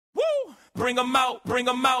bring 'em out, bring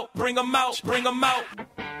 'em out, bring 'em out, bring 'em out.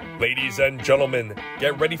 Ladies and gentlemen,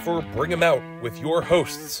 get ready for Bring 'em Out with your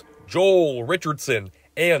hosts, Joel Richardson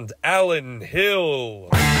and Alan Hill.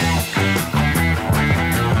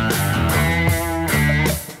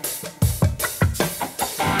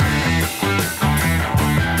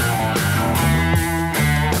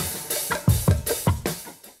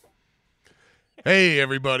 Hey,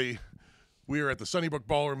 everybody. We are at the Sunnybrook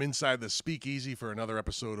Ballroom inside the Speakeasy for another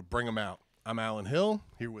episode of Bring 'em Out. I'm Alan Hill,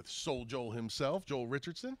 here with SoulJoel himself, Joel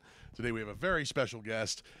Richardson. Today we have a very special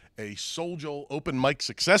guest, a SoulJoel open mic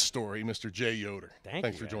success story, Mr. Jay Yoder.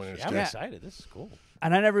 Thanks for joining us, yeah, Jay. I'm excited. This is cool.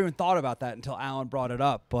 And I never even thought about that until Alan brought it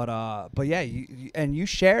up. But yeah, you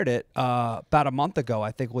shared it about a month ago.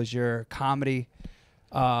 I think was your comedy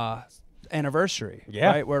anniversary. Yeah.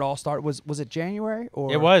 Right, where it all started. Was it January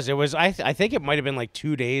or? It was. I think it might have been like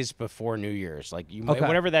 2 days before New Year's. Like Okay.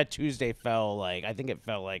 whatever that Tuesday fell like. I think it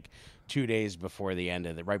fell like 2 days before the end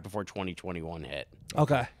of right before 2021 hit.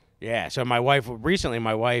 Okay. Yeah, so my wife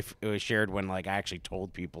it was shared when like I actually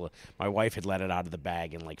told people. My wife had let it out of the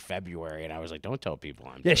bag in like February, and I was like, "Don't tell people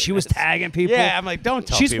I'm." Yeah, doing she was this." tagging people. Yeah, I'm like, "Don't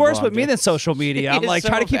tell." She's people worse I'm with me doing than this." social media. She I'm is like, so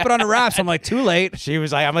try to keep it under wraps. I'm like, too late. She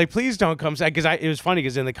was like, "I'm like, please don't come," because it was funny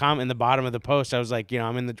because in the bottom of the post, I was like,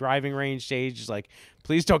 I'm in the driving range stage, just like,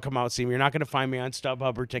 please don't come out see me. You're not going to find me on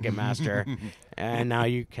StubHub or Ticketmaster, and now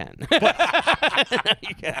you can. Now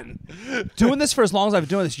you can. Doing this for as long as I've been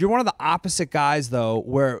doing this, you're one of the opposite guys though,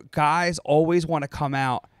 where guys always want to come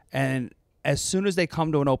out, and as soon as they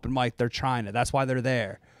come to an open mic, they're trying it. That's why they're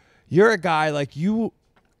there. You're a guy like you.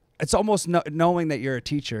 It's almost knowing that you're a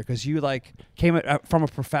teacher because you like came at, from a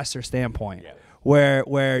professor standpoint, Yeah.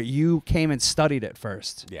 where you came and studied it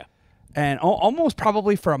first. Yeah. And almost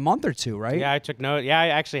probably for a month or two, right? Yeah, I took notes. Yeah, I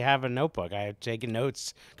actually have a notebook. I had taken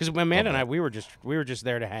notes because when Amanda and I, we were just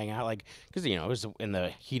there to hang out, like because it was in the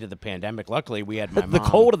heat of the pandemic. Luckily, we had my The mom.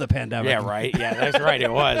 cold of the pandemic. Yeah, right. Yeah, that's right.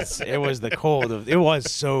 It was the cold. It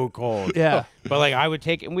was so cold. Yeah. But like I would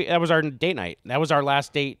take that was our date night. That was our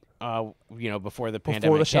last date. Before the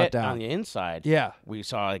pandemic hit, shutdown. on the inside. Yeah. We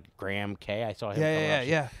saw like Graham K. I saw him.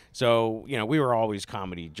 Yeah. So, we were always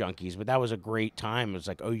comedy junkies, but that was a great time. It was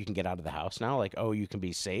like, oh, you can get out of the house now. Like, oh, you can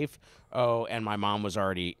be safe. Oh, and my mom was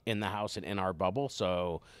already in the house and in our bubble,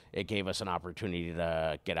 so it gave us an opportunity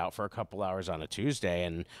to get out for a couple hours on a Tuesday.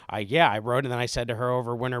 And I wrote, and then I said to her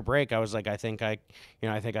over winter break, I was like, I think I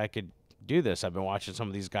could do this. I've been watching some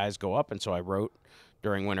of these guys go up, and so I wrote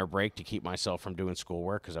during winter break to keep myself from doing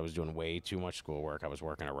schoolwork because I was doing way too much schoolwork. I was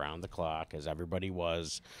working around the clock, as everybody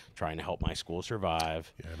was, trying to help my school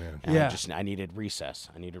survive. Yeah, man. And Yeah. I needed recess.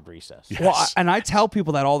 Yes. Well, and I tell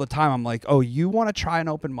people that all the time. I'm like, oh, you want to try an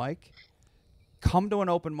open mic? Come to an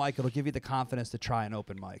open mic. It'll give you the confidence to try an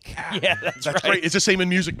open mic. Yeah, that's right. great. It's the same in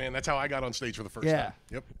music, man. That's how I got on stage for the first Yeah. time.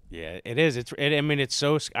 Yep. Yeah, it is. It's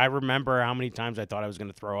so. I remember how many times I thought I was going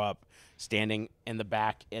to throw up, standing in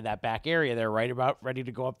that back area there, right about ready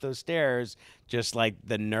to go up those stairs, just like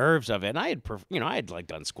the nerves of it. And I had like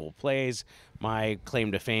done school plays. My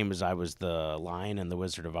claim to fame is I was the lion in The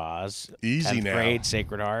Wizard of Oz. Easy 10th now. grade,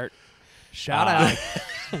 Sacred Heart. Shout out.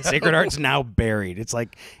 Sacred Heart's now buried. It's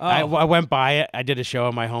like I went by it. I did a show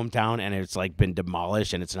in my hometown, and it's like been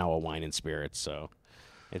demolished, and it's now a wine and spirits. So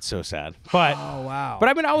it's so sad. But Oh wow. but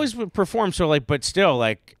I mean, I always would perform. So like, but still,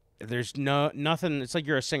 like, there's nothing. It's like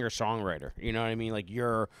you're a singer-songwriter. You know what I mean? Like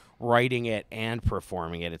you're writing it and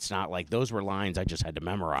performing it. It's not like those were lines I just had to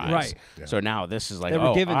memorize. Right. Yeah. So now this is like, They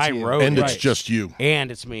were given to I you. wrote And it. it's just you.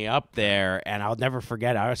 And it's me up there, and I'll never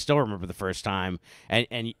forget. I still remember the first time,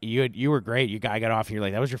 and you were great. I got off, and you're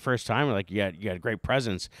like, that was your first time. Like you had a great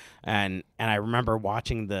presence, and I remember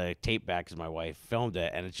watching the tape back because my wife filmed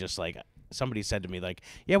it, and it's just like somebody said to me like,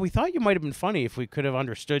 yeah, we thought you might have been funny if we could have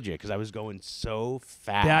understood you because I was going so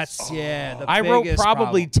fast. That's the I wrote biggest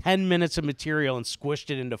probably problem. 10 minutes of material and squished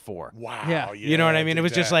it into 4. Wow. Yeah. You know what I mean? It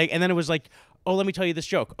was did just that. like, and then it was like, oh, let me tell you this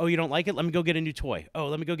joke. Oh, you don't like it? Let me go get a new toy. Oh,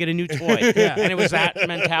 let me go get a new toy. Yeah. And it was that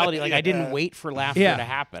mentality. Like I didn't wait for laughter Yeah. to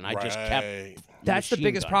happen. I just kept. Right. That's the machine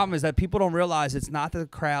biggest gun. problem is that people don't realize it's not that the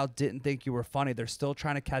crowd didn't think you were funny. They're still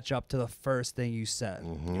trying to catch up to the first thing you said.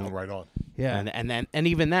 Mhm, right on. Yeah. And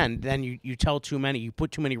even then you tell too many. You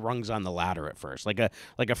put too many rungs on the ladder at first, like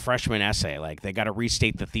a freshman essay. Like they got to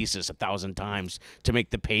restate the thesis 1,000 times to make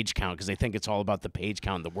the page count because they think it's all about the page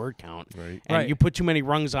count, and the word count. Right. And Right. you put too many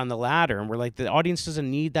rungs on the ladder, and we're like, the audience doesn't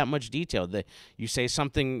need that much detail. You say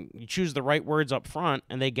something, you choose the right words up front,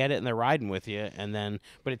 and they get it, and they're riding with you.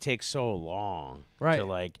 But it takes so long Right. to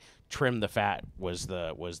like trim the fat was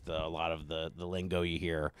the a lot of the lingo you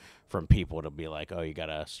hear from people to be like, oh, you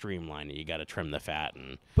gotta streamline it, you gotta trim the fat.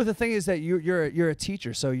 And But the thing is that you're a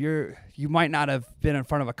teacher, so you might not have been in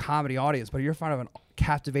front of a comedy audience, but you're in front of a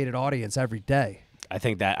captivated audience every day. I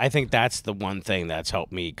think that's the one thing that's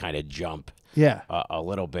helped me kind of jump Yeah. a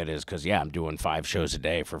little bit is because I'm doing 5 shows a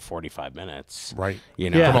day for 45 minutes. Right. You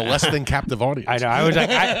know, Yeah. From a less than captive audience. I know. I was like,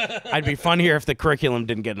 I'd be funnier if the curriculum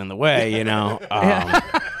didn't get in the way. You know.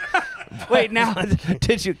 Wait, now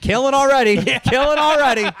did you kill it already? Kill it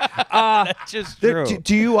already. That's just true.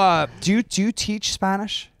 Do you teach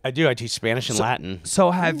Spanish? I do. I teach Spanish and Latin.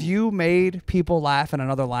 So have you made people laugh in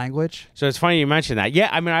another language? So it's funny you mentioned that. Yeah,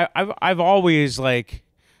 I mean, I've always with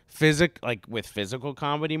physical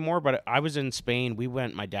comedy more, but I was in Spain.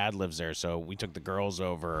 My dad lives there, so we took the girls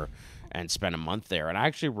over and spent a month there. And I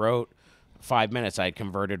actually wrote 5 minutes. I had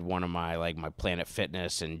converted one of my my Planet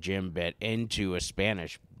Fitness and gym bit into a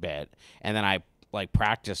Spanish bit, and then I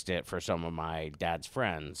practiced it for some of my dad's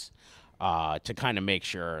friends to kind of make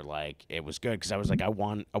sure it was good, because I was like, I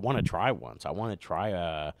want to try once. I want to try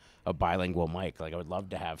a bilingual mic. I would love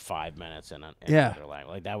to have 5 minutes in another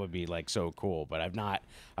language. That would be so cool. But I've not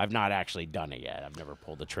actually done it yet. I've never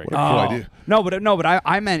pulled the trigger. What a cool idea. No, but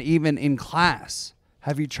I meant even in class.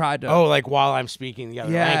 Have you tried to? Oh, while I'm speaking the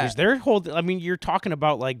other language, they're you're talking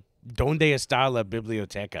about donde está la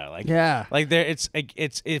biblioteca?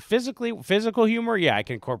 It's physical humor. Yeah, I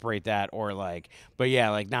can incorporate that, or but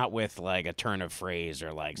yeah, not with a turn of phrase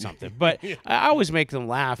or something. But I always make them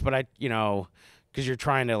laugh. But because you're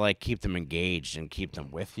trying to keep them engaged and keep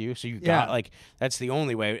them with you. So you got that's the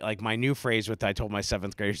only way. My new phrase I told my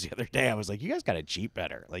 7th graders the other day, I was like, you guys got to cheat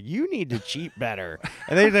better. You need to cheat better.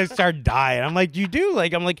 And they start dying. I'm like, you do?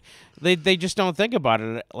 I'm like, they just don't think about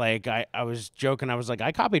it. I was joking. I was like,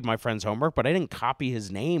 I copied my friend's homework, but I didn't copy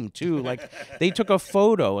his name too. They took a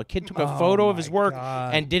photo. A kid took a photo of his work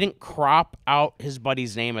and didn't crop out his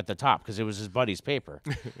buddy's name at the top because it was his buddy's paper.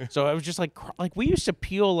 So it was just we used to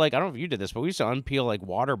peel I don't know if you did this, but we used to unpeel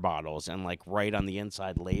water bottles and write on the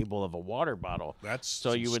inside label of a water bottle. That's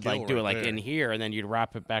so you would skill do it right there. in here, and then you'd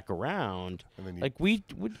wrap it back around. And then you- we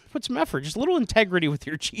would put some effort, just a little integrity with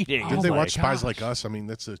your cheating. Did It's they like, watch Spies Like Us? I mean,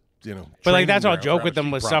 that's a but training that's all ground joke for with how to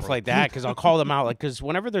them with cheat stuff properly. like that, because I'll call them out because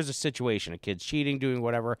whenever there's a situation, a kid's cheating, doing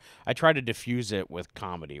whatever, I try to diffuse it with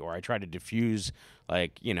comedy, or I try to diffuse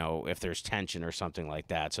if there's tension or something like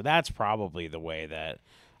that. So that's probably the way that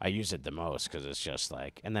I use it the most, because it's just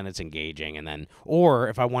and then it's engaging, and then, or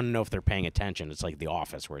if I want to know if they're paying attention, it's like The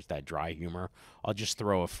Office, where it's that dry humor. I'll just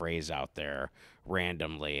throw a phrase out there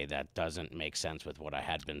randomly that doesn't make sense with what I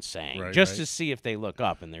had been saying, Right, just right. to see if they look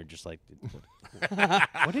up and they're just like,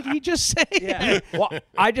 what did he just say? Yeah. Well,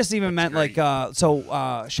 I just even meant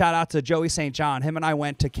shout out to Joey St. John. Him and I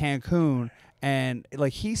went to Cancun, and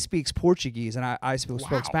he speaks Portuguese, and I spoke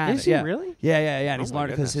Spanish. Is he yeah. really? Yeah. And he's Oh, my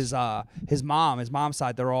learning because his mom's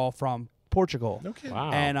side, they're all from Portugal. Okay.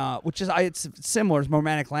 Wow. And which is it's similar, it's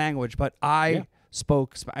romantic language, but I speak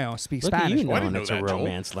Look Spanish. at you Well, I knowing didn't know it's a that, Joel.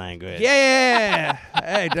 romance language. Yeah.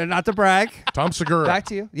 Hey, not to brag. Tom Segura. Back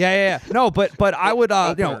to you. Yeah. No, but I would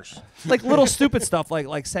Openers. little stupid stuff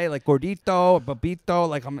like say gordito or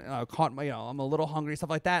babito, I'm caught, I'm a little hungry, stuff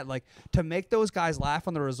like that. To make those guys laugh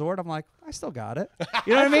on the resort, I'm like, I still got it.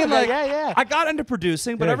 You know what I mean? Yeah. I got into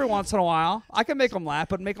producing, but every once in a while I can make them laugh,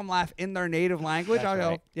 but make them laugh in their native language. I'll go,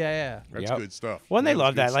 right. yeah. That's Yep. good stuff. Well, and they That's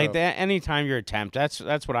love good that. stuff. That anytime you attempt, that's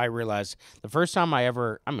what I realized. The first time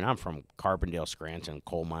I'm from Carbondale, Scranton,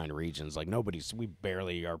 coal mine regions. We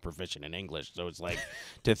barely are proficient in English. So it's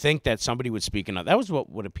to think that somebody would speak another, that was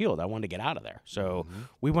what appealed. I wanted to get out of there. So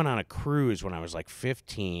we went on a cruise when I was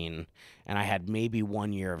 15, and I had maybe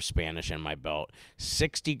 1 year of Spanish in my belt.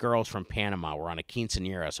 60 girls from Panama were on a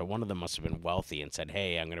quinceañera, so one of them must have been wealthy and said,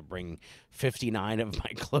 hey, I'm going to bring 59 of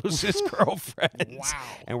my closest girlfriends. Wow.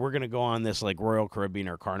 And we're going to go on this Royal Caribbean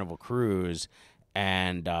or Carnival cruise.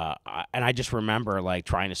 And I just remember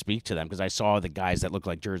trying to speak to them, because I saw the guys that looked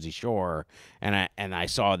like Jersey Shore, and I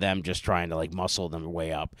saw them just trying to muscle them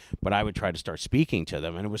way up. But I would try to start speaking to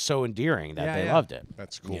them, and it was so endearing that they loved it.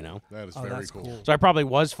 That's cool. That is very that's cool. So I probably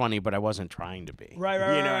was funny, but I wasn't trying to be. Right.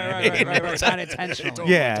 You know what I mean? Right. It's not intentional.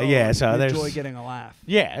 Yeah. So You there's enjoy getting a laugh.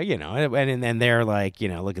 yeah, and then they're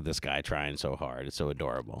look at this guy trying so hard. It's so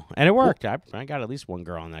adorable, and it worked. I got at least one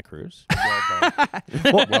girl on that cruise. Well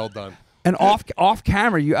done. Well done. And off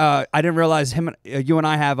camera, I didn't realize you and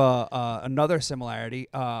I have another similarity.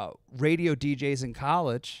 Radio DJs in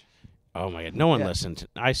college. Oh my God, no one Yeah. listened.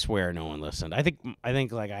 I swear, no one listened. I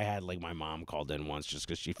think like I had like my mom called in once just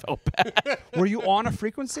because she felt bad. Were you on a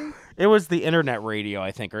frequency? It was the internet radio,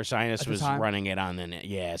 I think, or Sinus At the was time? running it on the net.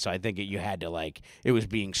 Yeah, so I think you had to like it was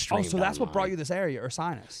being Oh, streamed. so that's what brought online. you this area, or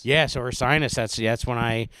Sinus? Yeah, so Ursinus, that's when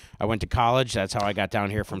I went to college. That's how I got down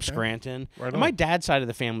here from Scranton. Right And on. my dad's side of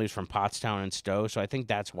the family is from Pottstown and Stowe, so I think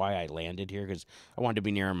that's why I landed here because I wanted to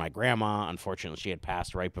be near my grandma. Unfortunately, she had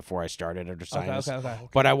passed right before I started at Ursinus. Okay.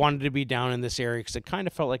 But I wanted to be down in this area because it kind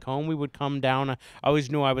of felt like home. We would come down. I always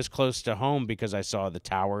knew I was close to home because I saw the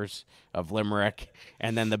towers of Limerick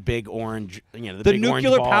and then the big orange, the The big orange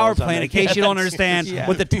nuclear power balls on plant, the- in case you don't Yeah, understand yeah.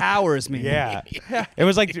 what the towers mean. Yeah. It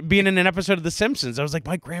was like being in an episode of The Simpsons. I was like,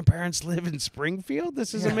 my grandparents live in Springfield?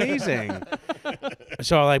 This is amazing.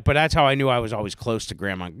 So, but that's how I knew I was always close to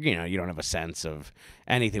grandma. You don't have a sense of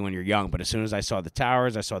anything when you're young. But as soon as I saw the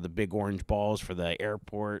towers, I saw the big orange balls for the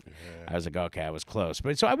airport. I was like, okay, I was close.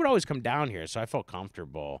 But so I would always come down here. So I felt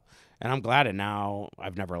comfortable. And I'm glad. And now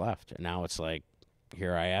I've never left. And now it's like,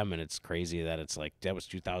 here I am. And it's crazy that it's like, that was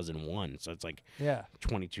 2001. So it's like Yeah.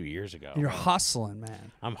 22 years ago. You're hustling,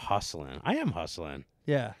 man. I'm hustling. I am hustling.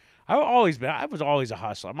 Yeah. I was always a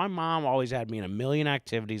hustler. My mom always had me in a million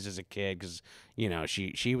activities as a kid because,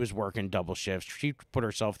 she was working double shifts. She put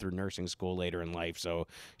herself through nursing school later in life, so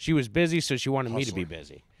she was busy. So she wanted me to be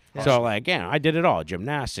busy. So I did it all: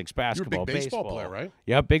 gymnastics, You're a basketball, big baseball player, right?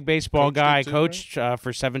 Yep, big baseball Coached guy. it too, Coached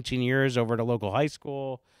for 17 years over at a local high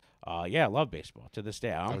school. I love baseball to this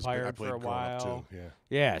day. I I umpired played for a growing up, while. too. Yeah.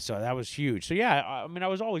 Yeah, so that was huge. So I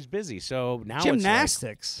was always busy. So now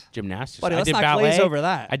Gymnastics. it's like gymnastics. Buddy, I let's did not ballet. glaze over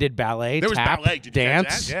that. I did ballet. There was tap, ballet. Did you catch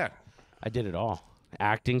dance. that? Yeah. I did it all.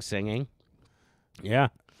 Acting, singing. Yeah.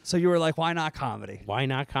 So you were like, why not comedy? Why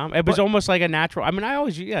not comedy? It was almost like a natural. I mean, I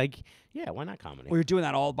always why not comedy? Well, you're doing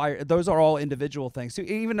that all by. Those are all individual things. So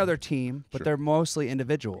even though they're team, but they're mostly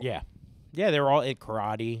individual. Yeah. They were all at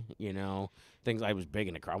karate. Things. I was big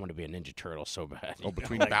into karate. I wanted to be a Ninja Turtle so bad. Oh,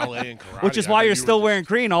 between ballet and karate. Which is I why bet you're you were still just- wearing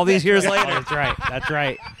green all these years later. That's right. That's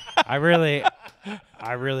right. I really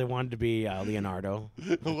wanted to be Leonardo.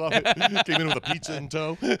 Love it. Came in with a pizza in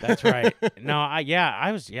tow. That's right. No,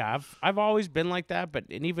 I've always been like that,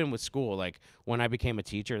 and even with school, like when I became a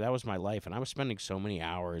teacher, that was my life, and I was spending so many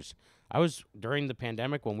hours. I was during the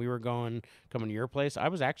pandemic when we were coming to your place, I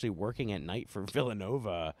was actually working at night for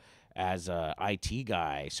Villanova as a IT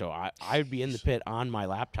guy. So I'd be in the pit on my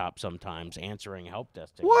laptop sometimes answering help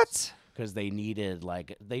desk tickets. What? Because they needed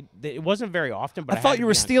it wasn't very often, but I thought had you to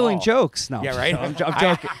were be on stealing call. jokes. No. Yeah, right? I'm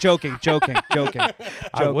joking.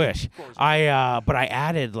 I wish. But I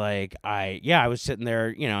added I was sitting there,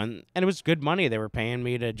 and it was good money. They were paying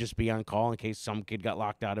me to just be on call in case some kid got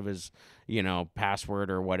locked out of his, password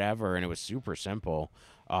or whatever, and it was super simple.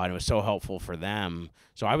 And it was so helpful for them.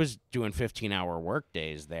 So I was doing 15-hour work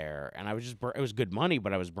days there, and I was it was good money,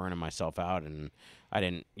 but I was burning myself out, and I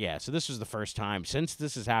didn't. Yeah. So this was the first time since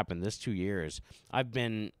this has happened. This 2 years,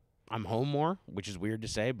 I'm home more, which is weird to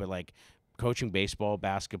say, but coaching baseball,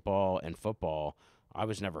 basketball, and football. I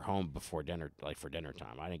was never home before dinner, for dinner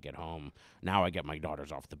time. I didn't get home. Now I get my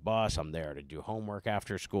daughters off the bus. I'm there to do homework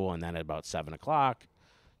after school, and then at about 7 o'clock,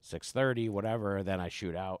 6:30, whatever, then I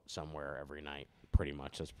shoot out somewhere every night. Pretty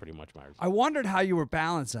much. That's pretty much my. I wondered how you were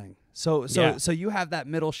balancing. So you have that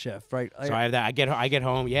middle shift, right? So I have that. I get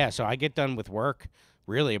home. Yeah. So I get done with work.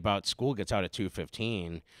 Really, about school gets out at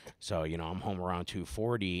 2:15. So I'm home around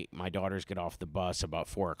 2:40. My daughters get off the bus about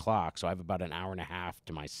 4 o'clock. So I have about an hour and a half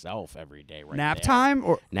to myself every day. Right. nap there. time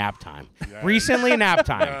or Nap time. Recently, nap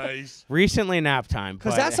time. Nice. Recently, nap time.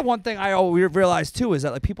 because but- that's the one thing I always realized too is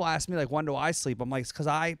that people ask me when do I sleep? I'm like, because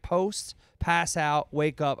I post, pass out,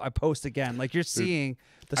 wake up, I post again. You're seeing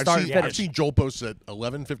the start and I've finish. seen Joel post at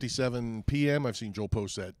 11:57 p.m. I've seen Joel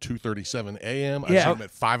post at 2:37 a.m. I've Yeah. seen him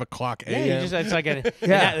at 5 o'clock Yeah, a.m. it's like a,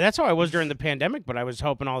 Yeah. that's how I was during the pandemic. But I was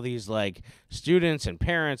helping all these students and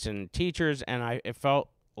parents and teachers, and it felt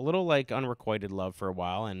a little like unrequited love for a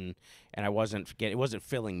while, and I wasn't it wasn't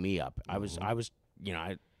filling me up. I was I was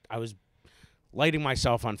lighting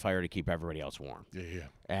myself on fire to keep everybody else warm. Yeah.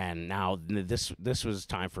 And now this was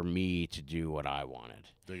time for me to do what I wanted.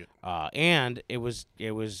 Dig it. And it was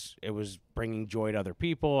bringing joy to other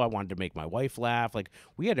people. I wanted to make my wife laugh.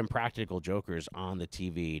 We had Impractical Jokers on the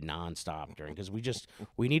TV nonstop because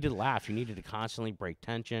we needed to laugh. You needed to constantly break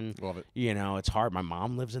tension. Love it. It's hard. My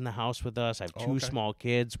mom lives in the house with us. I have two okay. small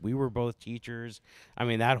kids. We were both teachers. I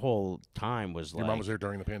mean, that whole time was Your mom was there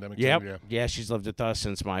during the pandemic Yep. too? Yeah. Yeah, she's lived with us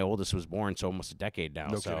since my oldest was born, so almost a decade now.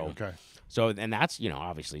 No kidding. Okay. So, and that's,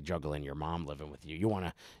 obviously obviously juggling your mom living with you. You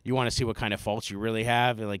want to see what kind of faults you really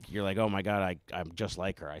have. You're like, oh my God, I'm just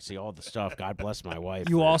like her. I see all the stuff. God bless my wife.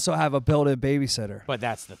 You also have a built-in babysitter. But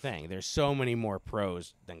that's the thing. There's so many more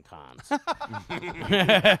pros than cons.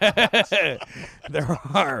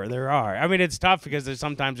 There are. I mean, it's tough because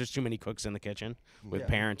sometimes there's too many cooks in the kitchen with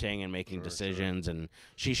parenting and making decisions, and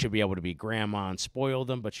she should be able to be grandma and spoil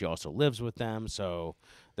them, but she also lives with them, so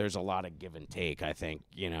there's a lot of give and take, I think,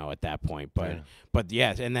 at that point. But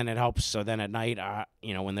yeah, and then it helps. So then at night,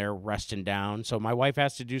 when they're resting down, so my wife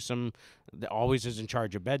has to do always is in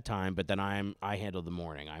charge of bedtime, but then I handle the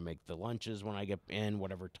morning. I make the lunches when I get in,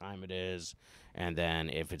 whatever time it is, and then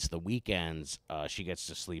if it's the weekends, she gets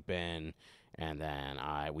to sleep in. And then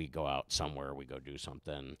we go out somewhere, we go do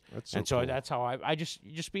something. So that's how I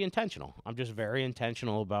just be intentional. I'm just very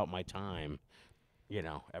intentional about my time,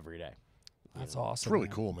 every day. That's awesome. It's really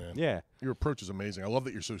cool, man. Yeah. Your approach is amazing. I love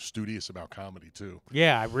that you're so studious about comedy, too.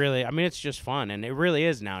 Yeah, it's just fun. And it really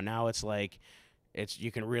is now. Now it's like,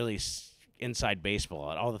 you can really inside baseball.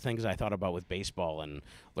 All the things I thought about with baseball and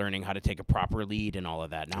learning how to take a proper lead and all of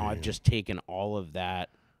that. Now I've just taken all of that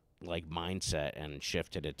mindset and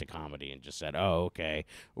shifted it to comedy and just said, oh, okay.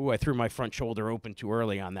 Ooh, I threw my front shoulder open too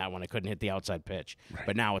early on that one. I couldn't hit the outside pitch. Right.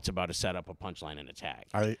 But now it's about to set up a punchline and a tag.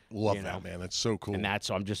 I love that, man. That's so cool. And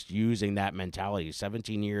so I'm just using that mentality.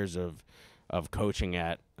 17 years of coaching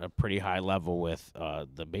at a pretty high level with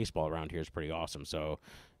the baseball around here is pretty awesome. So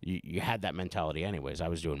you had that mentality anyways. I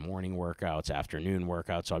was doing morning workouts, afternoon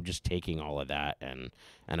workouts, so I'm just taking all of that and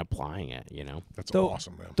applying it, That's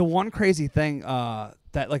awesome, man. The one crazy thing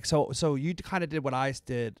so you kind of did what I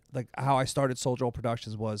did, like how I started SoulJoel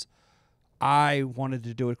Productions was I wanted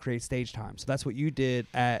to do it, create stage time. So that's what you did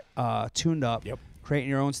at Tuned Up, creating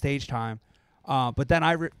your own stage time. But then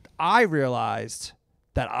I realized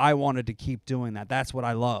that I wanted to keep doing that. That's what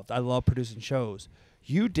I loved. I love producing shows.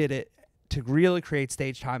 You did it to really create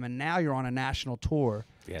stage time, and now you're on a national tour.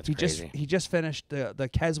 Yeah, it's crazy. He just finished the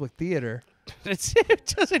Keswick Theater.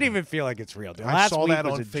 It doesn't even feel like it's real. I saw that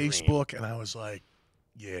on Facebook, and I was like,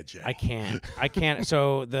 yeah, Jay. I can't.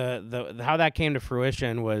 So the how that came to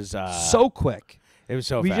fruition was so quick. It was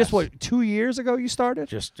so fast. Just 2 years ago you started?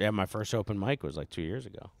 My first open mic was like 2 years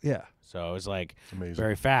ago. Yeah. So it was like amazing.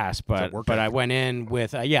 Very fast, but I went in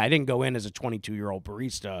with I didn't go in as a 22-year-old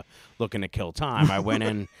barista looking to kill time. I went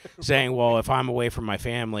in saying, well, if I'm away from my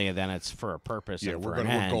family, then it's for a purpose. Yeah, and we're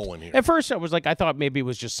going here. At first, I thought maybe it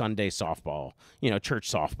was just Sunday softball,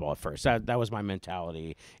 church softball. At first, that was my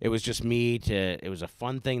mentality. It was just it was a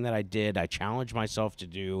fun thing that I did. I challenged myself to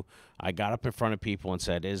do. I got up in front of people and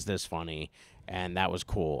said, "Is this funny?" And that was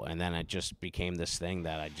cool. And then it just became this thing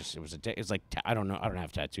that it's like, I don't know. I don't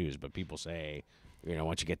have tattoos, but people say,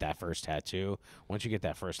 once you get that first tattoo, once you get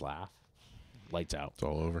that first laugh, lights out. It's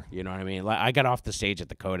all over. You know what I mean? I got off the stage at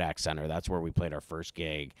the Kodak Center. That's where we played our first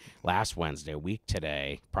gig last Wednesday, a week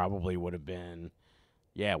today. Probably would have been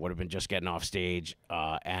just getting off stage.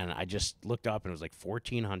 And I just looked up and it was like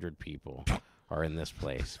 1,400 people are in this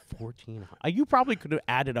place. 1,400. You probably could have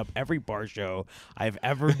added up every bar show I've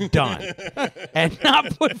ever done and not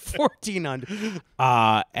put 1,400.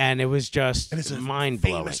 And it was just mind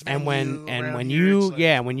blowing. And when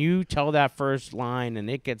you tell that first line and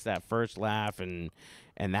it gets that first laugh and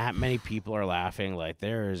that many people are laughing,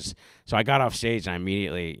 so I got off stage and I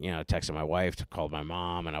immediately, texted my wife, called my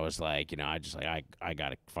mom, and I was like, I got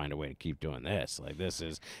to find a way to keep doing this.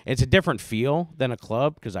 It's a different feel than a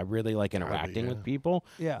club because I really like interacting with people.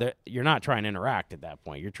 Yeah. You're not trying to interact at that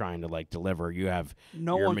point. You're trying to deliver. You have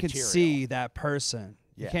no your one material. can see that person.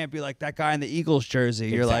 Yeah. You can't be like that guy in the Eagles jersey.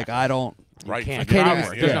 You're like, Exactly. I don't. Right. You can't.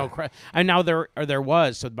 Can't There's no. And now there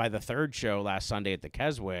was. So by the third show last Sunday at the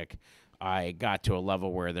Keswick, I got to a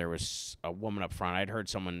level where there was a woman up front. I'd heard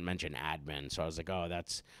someone mention admin, so I was like, oh,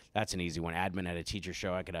 that's an easy one. Admin at a teacher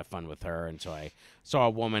show, I could have fun with her. And so I saw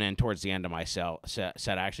a woman, and towards the end of my set,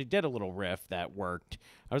 I actually did a little riff that worked.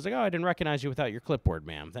 I was like, oh, I didn't recognize you without your clipboard,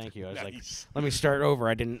 ma'am. Thank you. I was like, let me start over.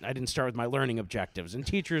 I didn't start with my learning objectives. And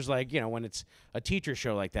teachers, when it's a teacher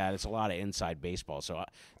show like that, it's a lot of inside baseball. So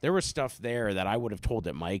there was stuff there that I would have told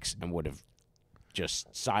at mics and would have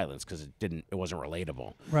just silence because it wasn't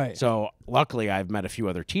relatable. Right. So luckily I've met a few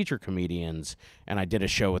other teacher comedians, and I did a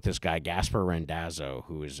show with this guy Gasper Randazzo,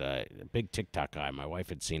 who is a big TikTok guy. My wife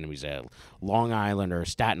had seen him. He's a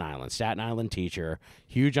Staten Island teacher,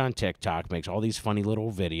 huge on TikTok, makes all these funny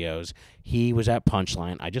little videos. He was at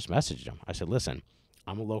Punchline. I just messaged him. I said, listen,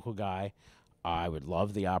 I'm a local guy. I would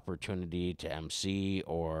love the opportunity to MC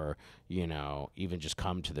or, even just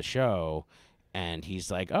come to the show. And he's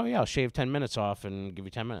like, oh, yeah, I'll shave 10 minutes off and give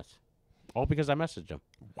you 10 minutes. all because I messaged him.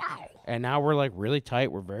 Wow. And now we're like really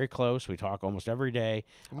tight. We're very close. We talk almost every day.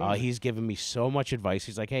 He's given me so much advice.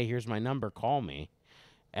 He's like, hey, here's my number. Call me.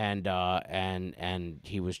 And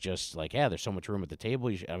he was just like, yeah, there's so much room at the table.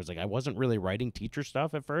 I was like, I wasn't really writing teacher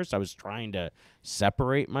stuff at first. I was trying to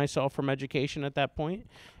separate myself from education at that point.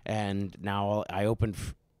 And now I opened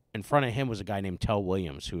in front of him was a guy named Tell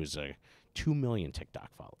Williams, who is 2 million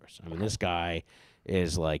TikTok followers. I mean, this guy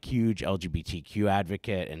is like huge LGBTQ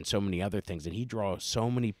advocate and so many other things, and he draws so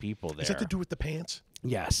many people there. Is that to do with the pants?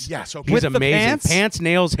 Yes. Yes. Okay. He's With the amazing. pants?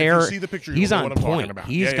 Nails, hair. If you see the picture, he's you'll know on what I'm talking point. about.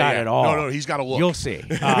 He's got it all. No, he's got a look. You'll see.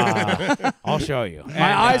 I'll show you.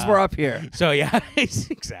 My eyes were up here. So yeah,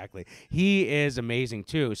 exactly. He is amazing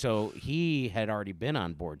too. So he had already been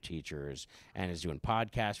on Board Teachers and is doing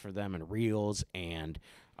podcasts for them and reels. And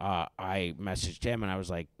I messaged him and I was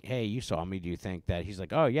like, "Hey, you saw me. Do you think that?" He's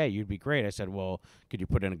like, "Oh yeah, you'd be great." I said, "Well, could you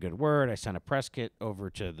put in a good word?" I sent a press kit over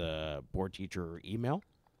to the Board Teacher email.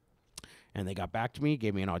 And they got back to me,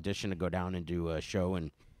 gave me an audition to go down and do a show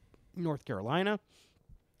in North Carolina.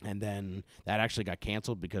 And then that actually got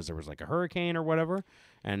canceled because there was like a hurricane or whatever.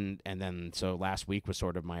 And then so last week was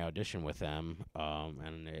sort of my audition with them.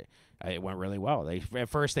 And it went really well. At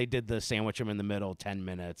first they did the sandwich them in the middle, 10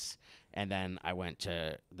 minutes. And then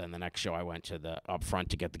the next show I went to the up front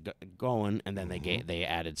to get the going. And then they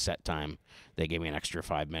added set time. They gave me an extra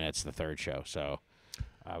 5 minutes the third show. So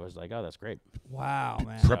I was like, oh, that's great. Wow,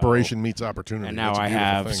 man. Preparation meets opportunity. And now That's a I beautiful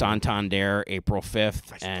have thing. Santander April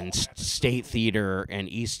 5th and State Theater and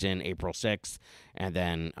Easton April 6th. And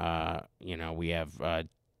then, we have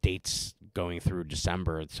dates going through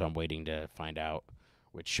December, so I'm waiting to find out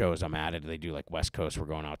which shows I'm at. They do like West Coast. We're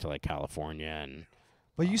going out to like California and.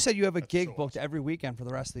 But you said you have a gig booked every weekend for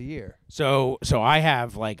the rest of the year. So I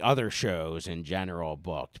have like other shows in general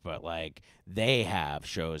booked, but like they have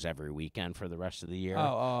shows every weekend for the rest of the year.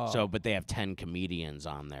 So, but they have 10 comedians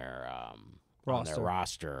on their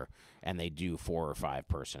roster, and they do 4 or 5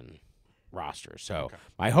 person rosters. So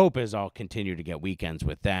my hope is I'll continue to get weekends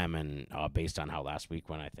with them, and based on how last week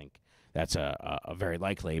went, I think that's a very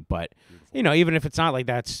likely. But even if it's not like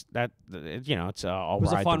it's all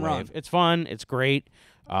was a ride fun the wave. run. It's fun. It's great.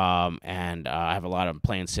 And I have a lot of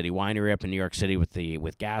playing City Winery up in New York City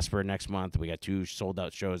with Gasper next month. We got 2 sold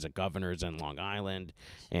out shows at Governor's in Long Island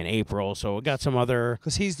in April. So we got some other.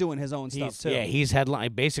 Because he's doing his own stuff too. Yeah, he's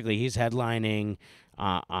headlining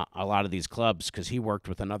a lot of these clubs because he worked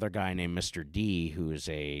with another guy named Mr. D, who is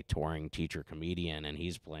a touring teacher comedian, and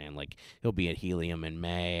he's playing he'll be at Helium in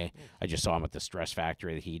May. I just saw him at the Stress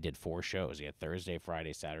Factory. He did 4 shows. He had Thursday,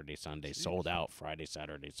 Friday, Saturday, Sunday. Sold out Friday,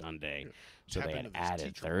 Saturday, Sunday. So they had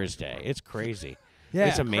added Thursday. It's crazy. Yeah.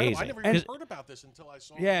 It's amazing. I never even heard about this until I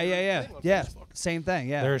saw Yeah. thing on Yeah. Facebook. Same thing.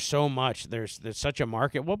 Yeah. There's so much. There's such a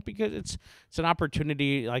market. Well, because it's an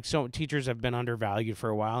opportunity. Like, so teachers have been undervalued for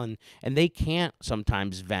a while, and they can't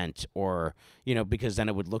sometimes vent or because then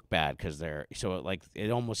it would look bad because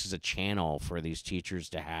it almost is a channel for these teachers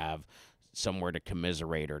to have somewhere to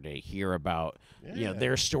commiserate or to hear about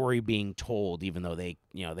their story being told, even though they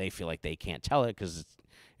feel like they can't tell it because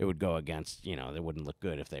it would go against, it wouldn't look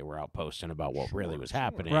good if they were out posting about what really was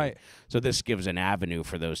happening. Right. So this gives an avenue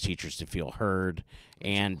for those teachers to feel heard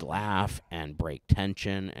and laugh and break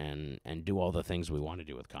tension and do all the things we want to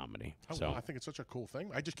do with comedy. So I think it's such a cool thing.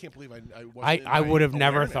 I just can't believe I wasn't. I would have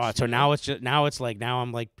never awareness, thought. So now now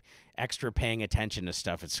I'm like extra paying attention to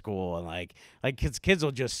stuff at school, and like kids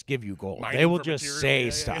will just give you gold. Mining They will for just material, say yeah.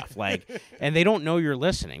 stuff and they don't know you're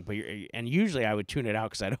listening. But and usually I would tune it out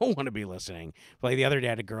because I don't want to be listening. But like the other day,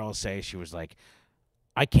 I had a girl say, she was like,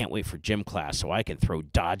 I can't wait for gym class so I can throw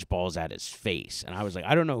dodgeballs at his face. And I was like,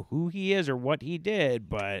 I don't know who he is or what he did,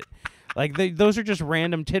 but those are just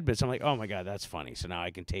random tidbits. I'm like, oh my God, that's funny. So now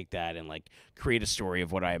I can take that and create a story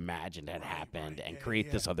of what I imagined had happened and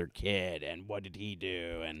create this other kid and what did he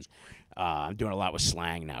do. And I'm doing a lot with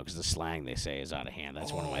slang now because the slang they say is out of hand.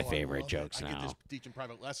 That's one of my favorite jokes I now. get this teaching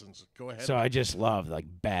private lessons. Go ahead. So I just love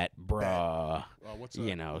bet, bruh, what's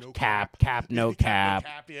no cap, no cap,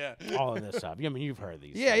 yeah. all of this stuff. I mean, you've heard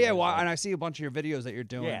these. Yeah. things. Yeah. Well, and I see a bunch of your videos that you're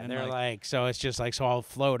doing. Yeah, and they're so it's just so I'll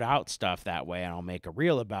float out stuff that way and I'll make a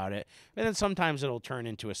reel about it. And then sometimes it'll turn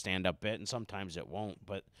into a stand-up bit and sometimes it won't.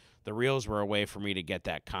 But the reels were a way for me to get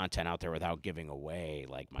that content out there without giving away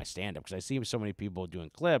my stand-up. Because I see so many people doing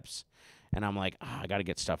clips and I'm like, I got to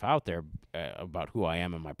get stuff out there about who I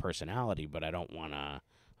am and my personality, but I don't want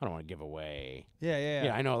to give away.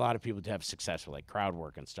 Yeah. I know a lot of people have success with crowd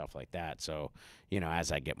work and stuff like that. So,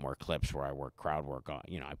 as I get more clips where I work crowd work on,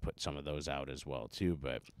 I put some of those out as well too.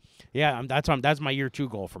 But yeah, that's my year 2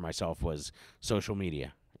 goal for myself was social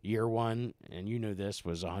media. year one, and you knew this,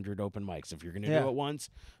 was 100 open mics. If you're going to Yeah. do it once,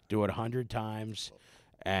 do it 100 times.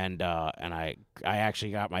 And I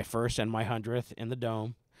actually got my first and my 100th in the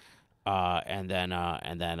Dome. And then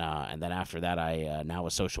after that, I now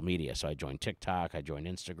with social media. So I joined TikTok, I joined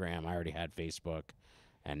Instagram. I already had Facebook,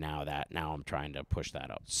 and now I'm trying to push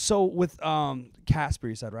that up. So with Casper,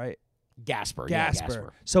 you said, right? Gasper. Yeah,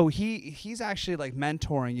 Gasper. So he's actually like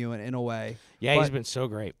mentoring you in a way. Yeah, he's But been so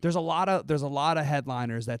great. There's a lot of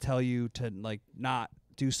headliners that tell you to like not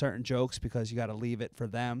do certain jokes because you got to leave it for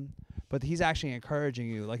them. But he's actually encouraging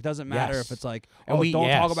you. Like, it doesn't matter Yes. if it's like, And don't talk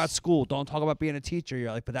yes. about school, don't talk about being a teacher.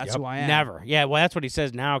 You're like, but that's who I am. Never. Yeah, well, that's what he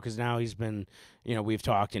says now, because now he's been, we've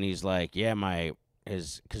talked, and he's like, yeah,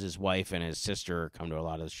 because his wife and his sister come to a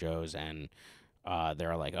lot of the shows, and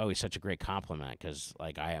they're like, oh, he's such a great compliment, because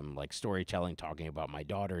like I am like storytelling, talking about my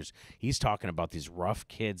daughters. He's talking about these rough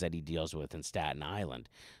kids that he deals with in Staten Island.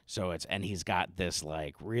 So and he's got this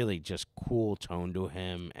like really just cool tone to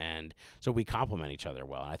him, and so we complement each other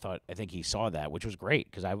well. And I think he saw that, which was great,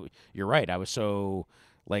 because you're right, I was so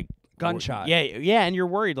like Gunshot. Yeah, and you're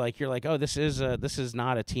worried, like you're like, oh, this is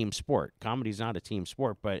not a team sport. Comedy's not a team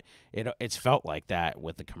sport, but it's felt like that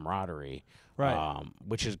with the camaraderie, Right.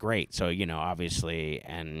 which is great. So obviously,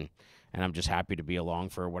 and I'm just happy to be along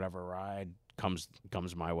for whatever ride comes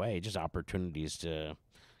my way. Just opportunities to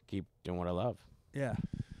keep doing what I love. Yeah.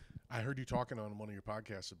 I heard you talking on one of your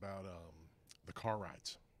podcasts about the car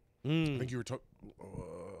rides. Mm. I think you were talking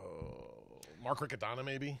Mark Riccadonna,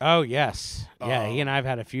 maybe. Oh yes, yeah. He and I've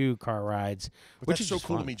had a few car rides, which That's is so just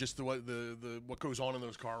cool fun. to me. Just the what goes on in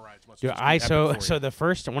those car rides must Dude, just be epic for you.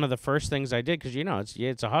 so one of the first things I did, because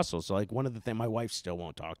it's a hustle. So like one of the things, my wife still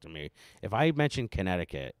won't talk to me if I mention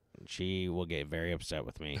Connecticut. She will get very upset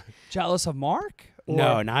with me. Jealous of Mark?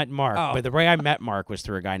 No, not Mark. Oh. But the way I met Mark was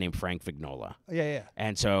through a guy named Frank Vignola. Yeah.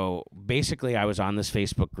 And so basically I was on this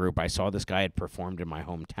Facebook group. I saw this guy had performed in my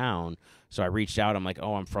hometown. So I reached out. I'm like,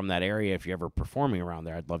 oh, I'm from that area. If you're ever performing around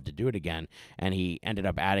there, I'd love to do it again. And he ended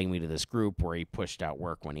up adding me to this group where he pushed out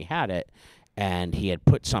work when he had it. And he had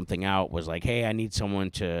put something out, was like, hey, I need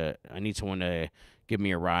someone to give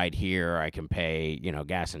me a ride here. I can pay,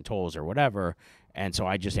 gas and tolls or whatever. And so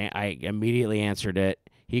I immediately answered it.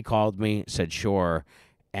 He called me, said sure,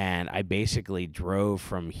 and I basically drove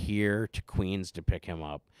from here to Queens to pick him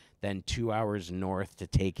up, then 2 hours north to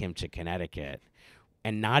take him to Connecticut.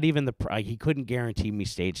 And not even he couldn't guarantee me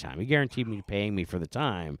stage time. He guaranteed me paying me for the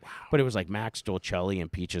time, but it was like Max Dolcelli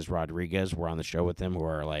and Peaches Rodriguez were on the show with him, who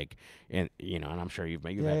are like, and I'm sure you've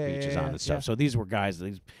had Peaches on and stuff. Yeah. So these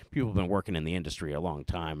people have been working in the industry a long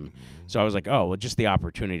time. So I was like, oh, well, just the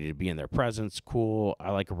opportunity to be in their presence, cool. I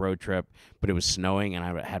like a road trip, but it was snowing, and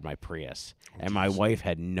I had my Prius, and my wife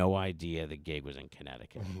had no idea the gig was in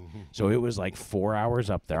Connecticut. So it was like 4 hours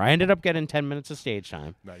up there. I ended up getting 10 minutes of stage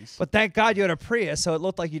time. Nice. But thank God you had a Prius, so it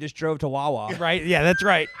looked like you just drove to Wawa. Right? Yeah, that's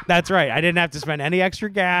right. That's right. I didn't have to spend any extra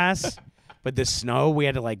gas. But the snow, we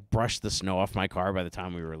had to like brush the snow off my car by the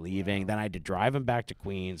time we were leaving. Then I had to drive him back to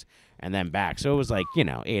Queens and then back. So it was like,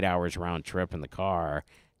 8 hours round trip in the car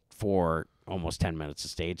for almost 10 minutes of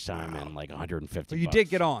stage time and like 150 So you bucks. did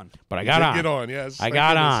get on. But I got on. Get on, yes. I Thank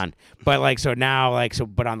got goodness. on.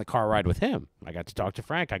 But but on the car ride with him, I got to talk to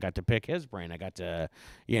Frank. I got to pick his brain. I got to,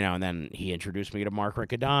 and then he introduced me to Mark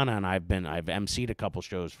Riccadonna, and I've emceed a couple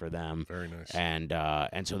shows for them. Very nice.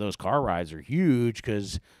 And so those car rides are huge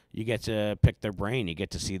because you get to pick their brain. You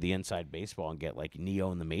get to see the inside baseball and get like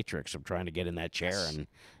Neo in the Matrix. I'm trying to get in that chair and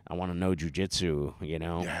I want to know jujitsu,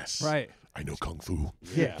 Yes. Right. I know kung fu.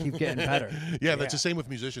 Yeah, keep getting better. Yeah, that's the same with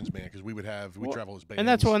musicians, man. Because we travel as bands. And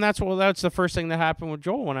that's the first thing that happened with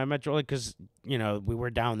Joel when I met Joel, because we were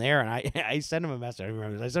down there, and I sent him a message. I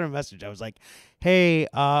remember I sent him a message. I was like, hey,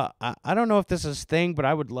 I don't know if this is a thing, but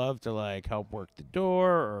I would love to like help work the door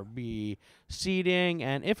or be seating,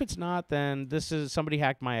 and if it's not, then this is somebody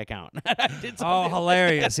hacked my account. Oh,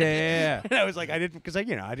 hilarious. Yeah. And I was like, I didn't, because I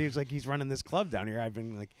was like, he's running this club down here. I've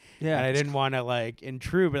been like, Yeah. and I didn't want to like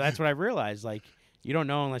intrude, but that's what I realized. Like, you don't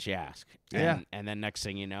know unless you ask. Yeah. And then next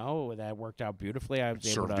thing you know, that worked out beautifully. I was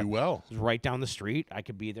able Served to. you well. It was right down the street. I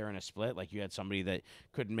could be there in a split. Like, you had somebody that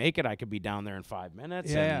couldn't make it. I could be down there in 5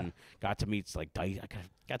 minutes. Yeah. And got to meet like Dice. I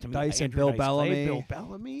got to meet Dice and Andrew Bill Dice Clay, Bellamy. Bill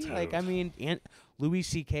Bellamy. Like, I mean, Louis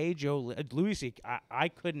C.K. Louis C.K. I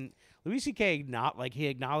couldn't. Louis C.K. he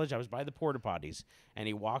acknowledged I was by the porta potties, and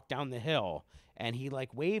he walked down the hill. And he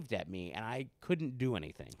like waved at me, and I couldn't do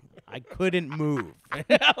anything. I couldn't move.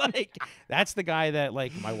 Like, that's the guy that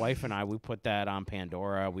like my wife and I, we put that on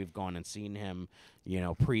Pandora. We've gone and seen him,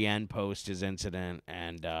 pre and post his incident,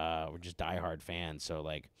 and we're just diehard fans. So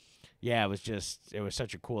like, yeah, it was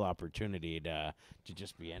such a cool opportunity to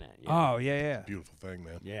just be in it. Oh yeah. Beautiful thing,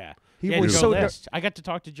 man. Yeah. He Yeah, was Joe so List. I got to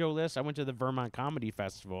talk to Joe List. I went to the Vermont Comedy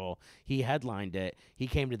Festival. He headlined it. He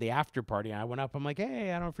came to the after party, and I went up. I'm like, hey,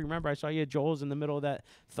 I don't know if you remember. I saw you at Joel's in the middle of that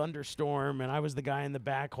thunderstorm, and I was the guy in the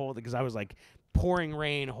back holding, because I was like pouring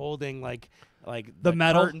rain holding like The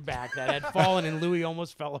metal curtain back that had fallen, and Louis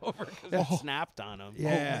almost fell over because it snapped on him. Yeah,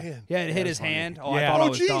 man. yeah, it hit his funny. hand. Oh, Yeah. I thought Oh, I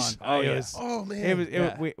was jeez. done. Oh, yeah. yes. Oh man. It was.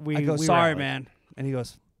 Yeah. We I go, we sorry, were out, like, man, and he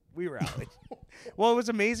goes, we were out. Well, it was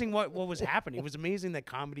amazing what was happening. It was amazing that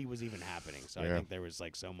comedy was even happening. So I Yeah. think there was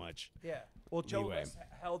like so much. yeah. Well, Joe Leeway. List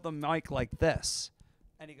held the mic like this,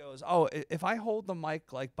 and he goes, "Oh, if I hold the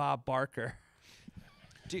mic like Bob Barker,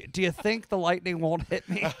 do you think the lightning won't hit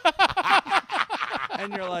me?"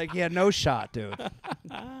 And you're like, "Yeah, no shot, dude."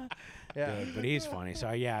 Yeah. Dude, but he's funny.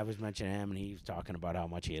 So yeah, I was mentioning him, and he was talking about how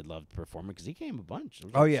much he had loved performing because he came a bunch. There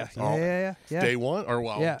was Oh like yeah. 6 Yeah, yeah, yeah. Day one or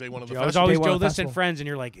Yeah. day one of the I was festival. always Day one Joe of the List and festival. friends, and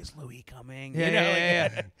you're like, "Is Louis coming?" Yeah, You know, yeah, like,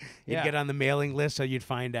 yeah. You'd Yeah. get on the mailing list so you'd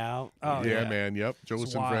find out. Oh, yeah, yeah. man. Yep. Joe It's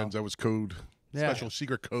List and wild. friends. That was code. Yeah. Special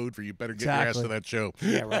secret code for you. Better get your ass Exactly. to that show.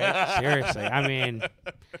 Yeah, right. Seriously, I mean,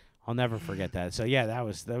 I'll never forget that. So yeah, that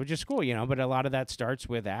was just cool, you know. But a lot of that starts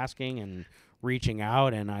with asking and reaching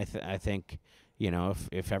out, and I think, you know,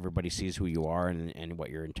 if everybody sees who you are and what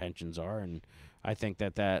your intentions are, and I think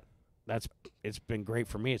that's it's been great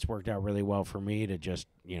for me. It's worked out really well for me to just,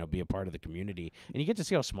 you know, be a part of the community, and you get to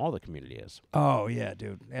see how small the community is. Oh yeah,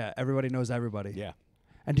 dude. Yeah, everybody knows everybody. Yeah.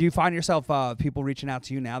 And do you find yourself people reaching out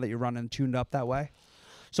to you now that you're running tuned up that way?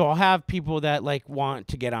 So I'll have people that like want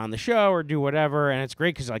to get on the show or do whatever, and it's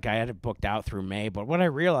great because like I had it booked out through May. But what I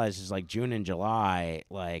realized is like June and July,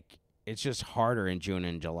 like it's just harder in June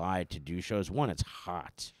and July to do shows. One, it's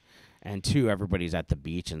hot, and two, everybody's at the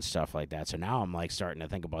beach and stuff like that. So now I'm like starting to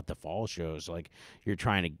think about the fall shows. Like you're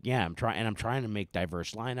trying to, I'm trying to make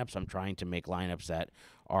diverse lineups. I'm trying to make lineups that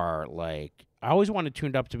are like, I always wanted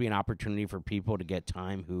Tuned Up to be an opportunity for people to get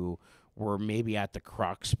time who were maybe at the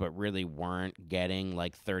crux but really weren't getting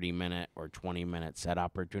like 30-minute or 20-minute set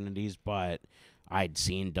opportunities, but I'd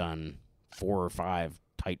seen done 4 or 5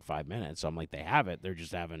 tight 5 minutes. So I'm like, they have it. They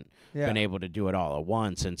just haven't been able to do it all at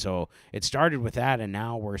once. And so it started with that, and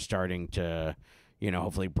now we're starting to, you know,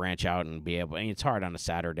 hopefully branch out and be able, and it's hard on a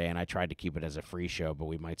Saturday, and I tried to keep it as a free show, but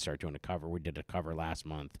we might start doing a cover. We did a cover last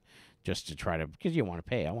month just to try to, because you want to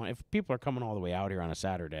pay. If people are coming all the way out here on a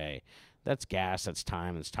Saturday, that's gas, that's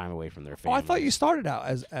time, it's time away from their Oh, families. I thought you started out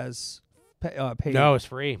as paid. No, it's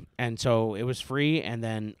free. And so it was free, and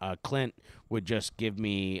then Clint would just give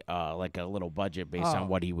me like a little budget based on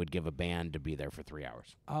what he would give a band to be there for 3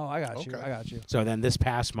 hours. Oh, I got you. Okay. I got you. So then this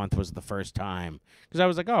past month was the first time, because I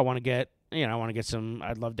was like, oh, I want to get some,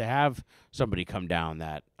 I'd love to have somebody come down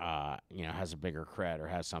that, you know, has a bigger cred or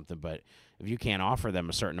has something. But if you can't offer them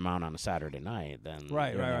a certain amount on a Saturday night, then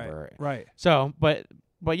Right. So,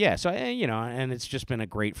 but yeah, so, you know, and it's just been a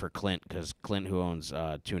great for Clint, because Clint, who owns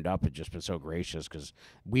Tuned Up, has just been so gracious, because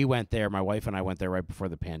we went there, my wife and I went there right before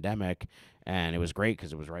the pandemic, and it was great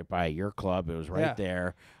because it was right by your club. It was right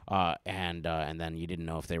there, and then you didn't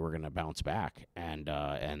know if they were going to bounce back. And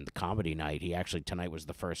the comedy night, tonight was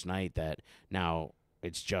the first night that now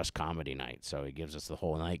it's just comedy night. So he gives us the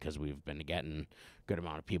whole night because we've been getting good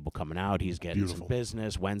amount of people coming out. He's getting some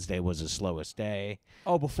business. Wednesday was his slowest day.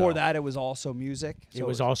 Oh, before that, it was also music. It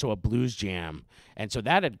was also a blues jam, and so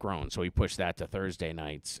that had grown. So he pushed that to Thursday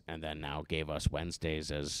nights, and then now gave us Wednesdays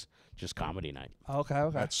as just comedy night, Okay.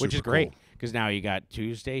 That's which is super great cool. because now you got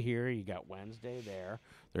Tuesday here, you got Wednesday there.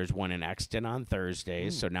 There's one in Exton on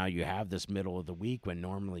Thursdays, so now you have this middle of the week when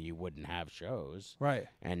normally you wouldn't have shows, Right.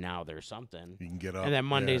 and now there's something. You can get up. And then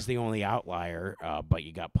Monday's the only outlier, but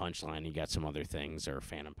you got Punchline, you got some other things, or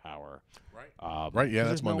Phantom Power. Right. Right, yeah,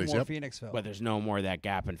 There's that's Mondays. no more Yep. Phoenixville. But there's no more. That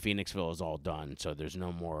gap in Phoenixville is all done, so there's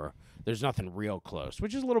no more. There's nothing real close,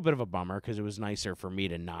 which is a little bit of a bummer because it was nicer for me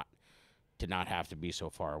to not have to be so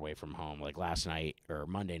far away from home. Like last night or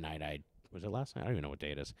Monday night, was it last night? I don't even know what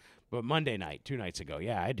day it is. But Monday night, 2 nights ago, I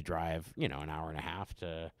had to drive, you know, an hour and a half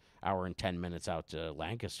to hour and 10 minutes out to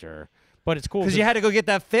Lancaster. But it's cool Because you had to go get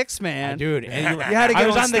that fixed, man. dude. And You had to get I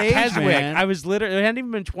was on the stage, Keswick. man. I was literally. It hadn't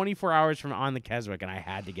even been 24 hours from on the Keswick, and I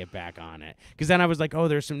had to get back on it because then I was like, oh,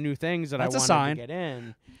 there's some new things that That's I a wanted sign. to get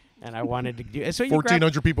in, and I wanted to do. So you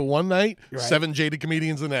 1,400 people one night, Right. 7 jaded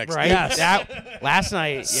comedians the next. right? Yes. That last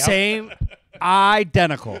night. Yep. Same,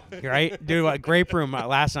 identical. Right, dude. Grape Room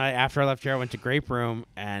last night after I left here, I went to Grape Room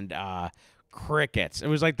and crickets. It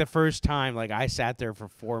was like the first time like I sat there for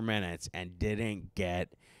 4 minutes and didn't get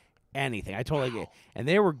anything. I totally and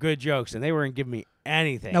they were good jokes and they weren't giving me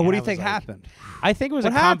anything. Now, what And do you I was think like- happened? I think it was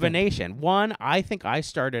What a happened? combination. One, I think I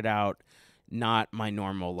started out not my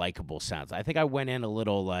normal likable sense. I think I went in a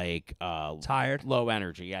little like Tired? low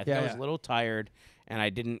energy. Yeah, I think I was yeah. a little tired, and I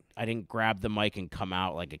didn't grab the mic and come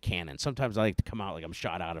out like a cannon. Sometimes I like to come out like I'm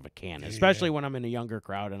shot out of a cannon, especially when I'm in a younger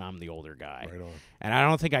crowd and I'm the older guy. Right on. And I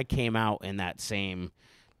don't think I came out in that same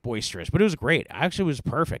boisterous, but it was great. Actually, it was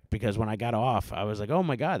perfect because when I got off, I was like, oh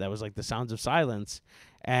my God, that was like the sounds of silence.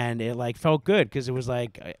 And it like felt good because it was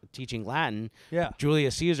like teaching Latin. Yeah.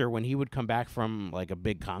 Julius Caesar, when he would come back from like a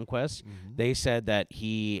big conquest, they said that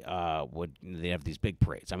he they have these big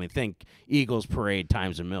parades. I mean, think Eagles parade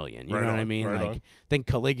times a million. You Right know what I on, mean? right Like on. think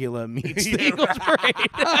Caligula meets the Eagles parade.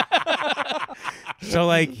 So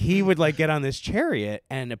like he would like get on this chariot,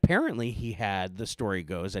 and apparently he had, the story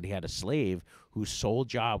goes that he had a slave whose sole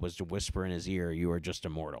job was to whisper in his ear, "You are just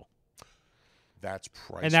immortal." That's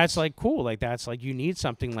priceless. And that's like cool. Like that's like you need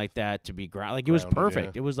something like that to be ground. Like it was Grounded,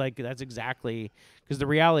 perfect. yeah. It was like that's exactly because the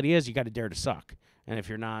reality is you got to dare to suck. And if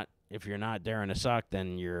you're not daring to suck,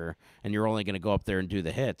 then you're only going to go up there and do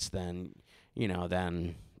the hits. Then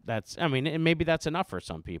then that's, I mean, and maybe that's enough for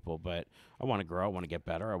some people. But I want to grow. I want to get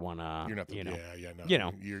better. I want to. You're not the,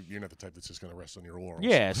 no. You're not the type that's just going to rest on your laurels.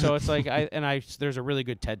 Yeah. So it's like there's a really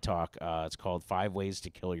good TED talk. It's called 5 Ways to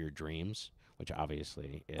Kill Your Dreams, which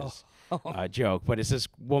obviously is a joke, but it's this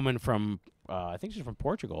woman from, I think she's from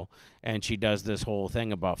Portugal, and she does this whole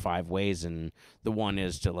thing about 5 ways, and the one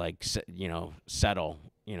is to like, settle,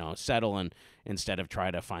 and instead of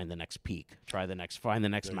try to find the next peak, find the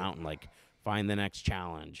next mountain, like find the next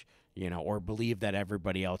challenge, or believe that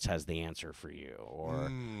everybody else has the answer for you, or,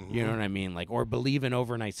 you know what I mean? Like, or believe in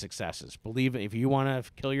overnight successes. If you want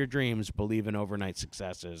to kill your dreams, believe in overnight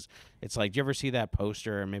successes. It's like, do you ever see that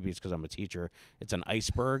poster? And maybe it's because I'm a teacher. It's an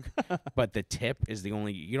iceberg, but the tip is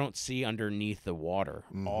you don't see underneath the water.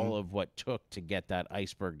 All of what took to get that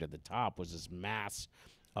iceberg to the top was this mass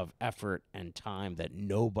of effort and time that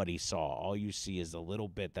nobody saw. All you see is a little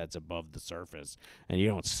bit that's above the surface, and you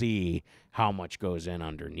don't see how much goes in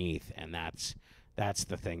underneath. And that's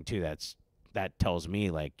the thing too. That tells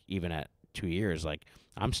me, like, even at 2 years, like,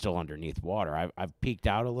 I'm still underneath water. I've peaked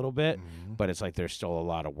out a little bit, but it's like there's still a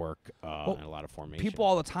lot of work and a lot of formation. People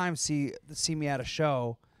all the time see me at a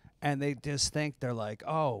show, and they just think, they're like,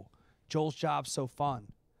 oh, Joel's job's so fun.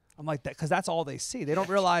 I'm like, that because that's all they see. They don't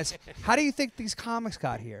realize, how do you think these comics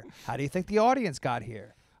got here? How do you think the audience got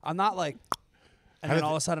here? I'm not like, and then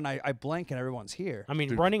all of a sudden I blink and everyone's here. I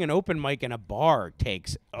mean, running an open mic in a bar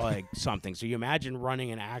takes like something. So you imagine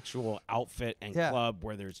running an actual outfit and club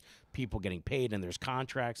where there's people getting paid and there's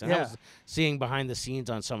contracts. And I was seeing behind the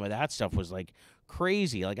scenes on some of that stuff was like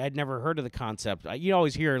crazy. Like, I'd never heard of the concept. You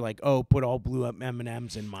always hear like, oh, put all blue up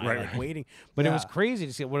M&Ms in my like waiting. But it was crazy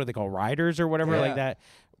to see, what do they call, riders or whatever like that.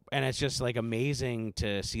 And it's just like amazing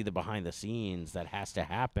to see the behind the scenes that has to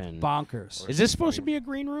happen. Bonkers. Is this supposed to be a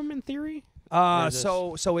green room in theory?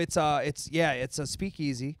 So it's a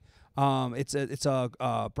speakeasy. It's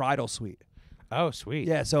a bridal suite. Oh, sweet.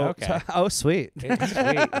 Yeah. So okay. Oh, sweet. It's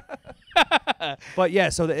sweet. But yeah,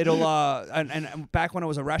 so it'll and back when it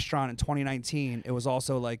was a restaurant in 2019, it was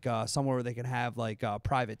also like somewhere where they can have like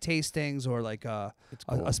private tastings or like a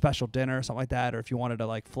special dinner or something like that, or if you wanted to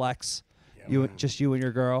like flex. You and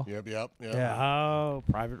your girl. Yep. Yeah. Oh,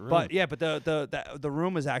 private room. But yeah, but the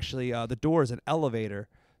room is actually the door is an elevator.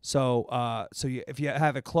 So if you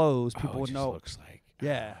have it closed, people would know. Looks like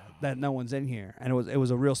that no one's in here, and it was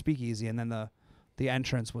a real speakeasy, and then the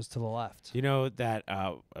entrance was to the left. You know that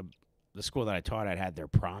the school that I taught at had their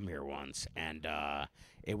prom here once, and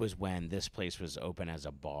it was when this place was open as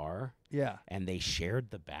a bar. Yeah. And they shared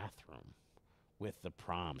the bathroom with the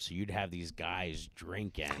prom, so you'd have these guys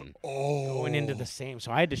drinking, going into the same.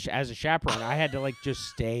 So I had to, as a chaperone, I had to like just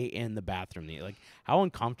stay in the bathroom. Like, how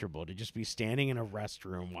uncomfortable to just be standing in a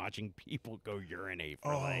restroom watching people go urinate.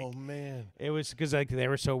 For man, it was because like they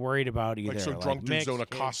were so worried about either like so drunk dudes don't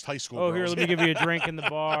accost high school. Oh, girls. here, let me give you a drink in the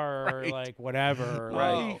bar, or like whatever,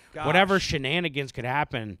 Right. like, whatever shenanigans could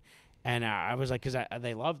happen. And I was like, because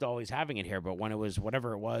they loved always having it here, but when it was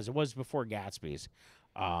whatever it was before Gatsby's.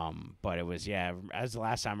 But it was, as the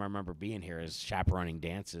last time I remember being here is chaperoning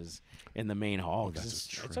dances in the main hall.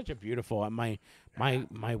 It's such a beautiful, my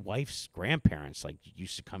wife's grandparents like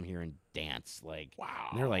used to come here and dance, like, wow.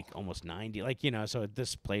 And they're like almost 90, like, so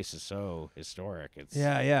this place is so historic. It's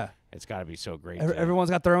it's got to be so great. Everyone's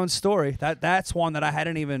got their own story. That's one that I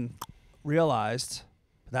hadn't even realized.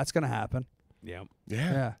 That's gonna happen. Yep.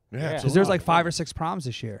 Yeah. Because there's like 5 or 6 proms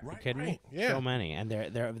this year. Right, kidding me? Yeah. So many, and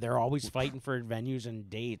they're always fighting for venues and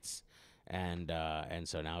dates, and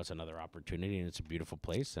so now it's another opportunity, and it's a beautiful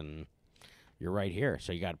place, and you're right here.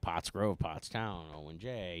 So you got Potts Grove, Pottstown, Owen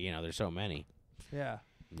J. There's so many. Yeah.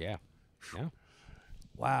 Yeah.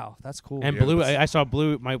 Wow, that's cool. And Yeah, Blue, that's- I saw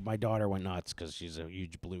Blue. My daughter went nuts because she's a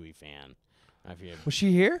huge Bluey fan. If you- Was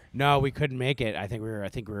she here? No, we couldn't make it. I think we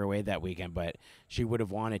were away that weekend, but she would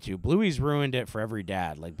have wanted to. Bluey's ruined it for every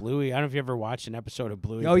dad. Like Bluey, I don't know if you ever watched an episode of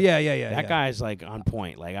Bluey. Oh but yeah. that guy's like on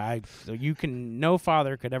point. Like no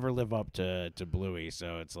father could ever live up to Bluey.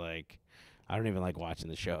 So it's like I don't even like watching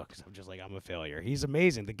the show because I'm just like I'm a failure. He's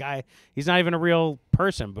amazing. The guy, he's not even a real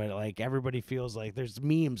person, but like everybody feels like there's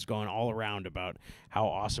memes going all around about how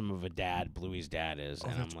awesome of a dad Bluey's dad is,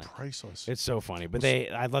 and that's I'm like, priceless. it's so funny. But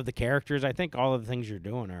I love the characters. I think all of the things you're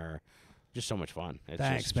doing are just so much fun. It's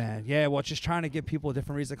Thanks, just, man. Yeah, well, just trying to give people a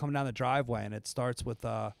different reason to come down the driveway, and it starts with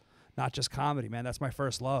not just comedy, man. That's my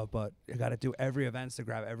first love, but you got to do every event to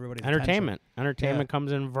grab everybody's Entertainment. attention. Entertainment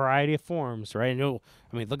comes in a variety of forms, right? And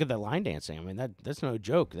I mean, look at the line dancing. I mean, that's no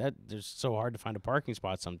joke. That's so hard to find a parking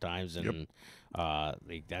spot sometimes, and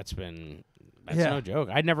like that's no joke.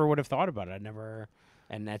 I never would have thought about it.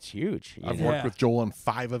 And that's huge. I've know? worked with Joel on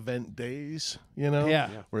 5 event days, Yeah.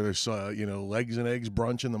 where there's legs and eggs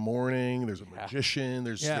brunch in the morning. There's a magician.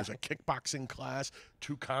 There's a kickboxing class,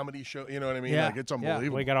 2 comedy shows. You know what I mean? Yeah. Like it's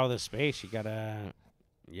unbelievable. Well, you got all this space. You gotta,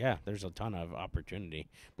 there's a ton of opportunity.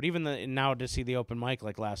 But even now to see the open mic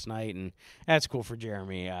like last night, and that's cool for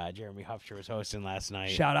Jeremy. Jeremy Hupsher was hosting last night.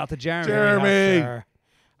 Shout out to Jeremy. Jeremy.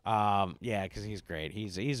 Because he's great.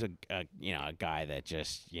 He's a guy that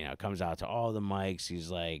just comes out to all the mics. He's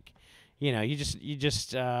like, you just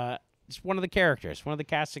it's one of the characters, one of the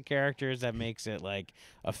cast of characters that makes it like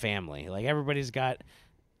a family. Like everybody's got,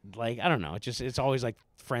 like I don't know, it's always like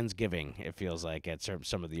Friendsgiving. It feels like at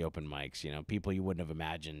some of the open mics, people you wouldn't have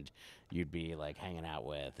imagined you'd be like hanging out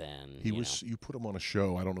with, and You put him on a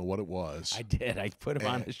show. I don't know what it was. I did. I put him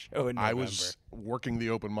on a show in November. I was working the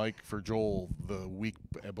open mic for Joel the week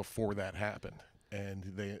before that happened, and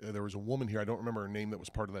there was a woman here. I don't remember her name that was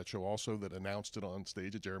part of that show also that announced it on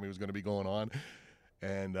stage that Jeremy was going to be going on,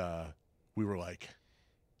 and we were like,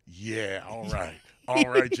 "Yeah, all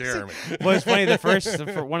right, Jeremy." Well, it's funny.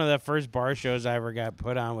 One of the first bar shows I ever got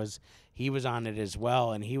put on was he was on it as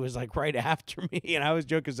well, and he was like right after me, and I was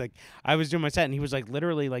joking, like I was doing my set, and he was like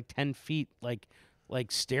literally like 10 feet, like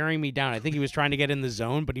staring me down. I think he was trying to get in the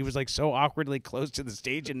zone, but he was like so awkwardly close to the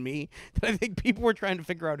stage and me that I think people were trying to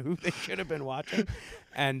figure out who they should have been watching,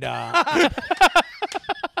 and.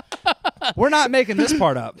 We're not making this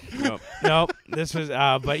part up. Nope. This was,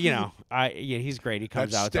 but he's great. He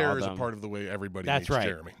comes That out to stare all is a them. part of the way everybody That's meets right.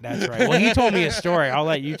 Jeremy. That's right. Well, he told me a story. I'll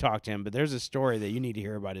let you talk to him, but there's a story that you need to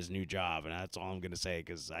hear about his new job, and that's all I'm going to say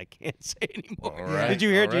because I can't say anymore. All right. Did you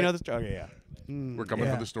hear it? All Do you know right. the story? Okay, yeah. We're coming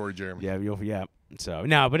Yeah. for the story, Jeremy. Yeah. So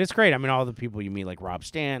no, but it's great. I mean, all the people you meet, like Rob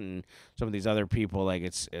Stanton, some of these other people, like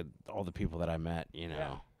all the people that I met.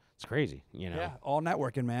 It's crazy. Yeah, all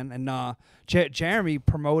networking, man. And Jeremy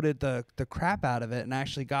promoted the crap out of it, and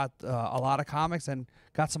actually got a lot of comics and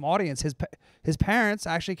got some audience. His parents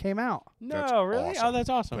actually came out. No, That's really? awesome. Oh, that's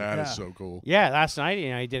awesome. That is Yeah. so cool. Yeah, last night,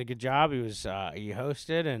 he did a good job. He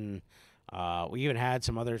hosted, and we even had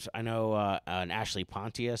some others. I know an Ashley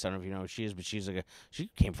Pontius. I don't know if you know who she is, but she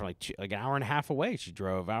came from like an hour and a half away. She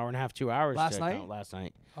drove hour and a half, 2 hours Last to night? come last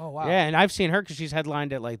night. Oh wow. Yeah, and I've seen her because she's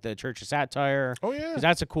headlined at like the Church of Satire. Oh yeah, 'Cause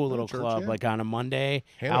that's a cool little church, club. yeah. Like on a Monday,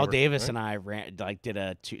 Al Hanover, Davis right? and I did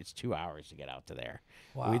it's 2 hours to get out to there.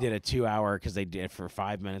 Wow. We did a 2 hour because they did for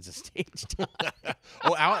 5 minutes of stage time.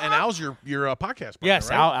 Oh, Al's your podcast partner, Yes,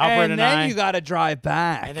 right? Albert and then I. you got to drive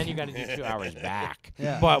back. And then you got to do 2 hours back.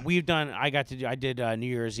 Yeah. But I did New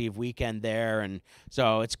Year's Eve weekend there, and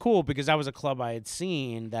so it's cool because that was a club I had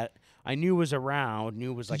seen that I knew was around.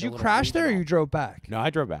 Knew was like. Did a you little crash there, or regional. you drove back? No, I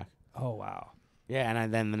drove back. Oh wow. Yeah,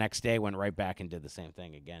 and then the next day went right back and did the same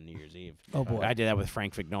thing again, New Year's Eve. Oh, boy. I did that with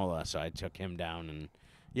Frank Vignola, so I took him down, and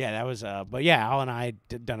yeah, that was. But yeah, Al and I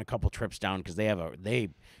done a couple trips down because they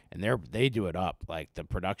do it up, like the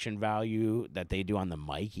production value that they do on the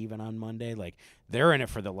mic, even on Monday, like they're in it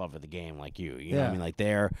for the love of the game, like you know what I Yeah. mean?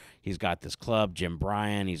 Like he's got this club, Jim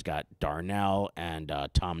Bryan, he's got Darnell and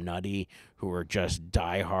Tom Nutty, who are just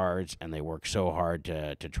diehards, and they work so hard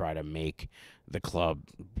to try to make the club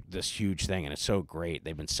this huge thing, and it's so great.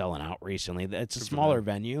 They've been selling out recently. It's a smaller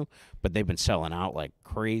venue, but they've been selling out like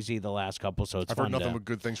crazy the last couple, so it's I've fun heard nothing to, but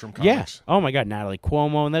good things from yeah. comics. Oh my God, Natalie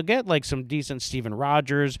Cuomo, and they'll get like some decent Steven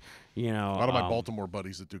Rogers. A lot of my Baltimore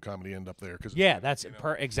buddies that do comedy end up there. Yeah, that's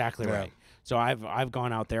exactly Yeah. right. So I've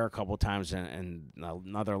gone out there a couple times and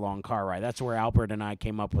another long car ride. That's where Albert and I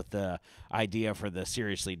came up with the idea for the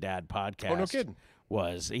Seriously Dad podcast. Oh, no kidding.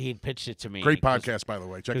 he'd pitched it to me. Great podcast, by the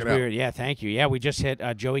way. Check it out. Yeah, thank you. Yeah, we just hit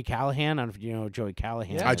Joey Callahan. I don't know if you know Joey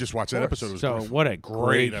Callahan. Yeah, I just watched that episode. It was So great. what a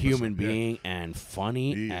great episode, human yeah. being and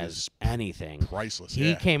funny He as is anything. Priceless.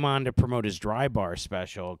 He yeah. came on to promote his Dry Bar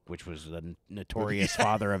special, which was the notorious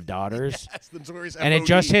father of daughters. That's the notorious And it FOD.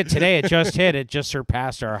 just hit today. It just hit. It just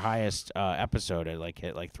surpassed our highest episode. It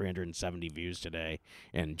hit 370 views today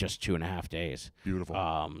in just 2.5 days. Beautiful.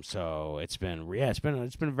 So it's been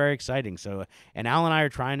very exciting. So, and Al and I are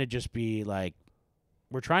trying to just be like,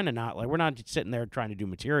 we're trying to not we're not sitting there trying to do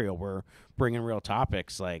material. We're bringing real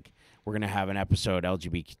topics. Like we're gonna have an episode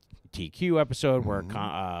LGBTQ episode where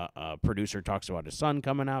a producer talks about his son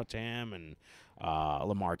coming out to him, and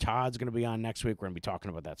Lamar Todd's gonna be on next week. We're gonna be talking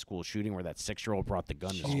about that school shooting where that 6-year-old brought the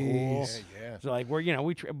gun to school. Yeah. So like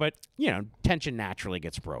but tension naturally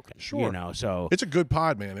gets broken. Sure. So It's a good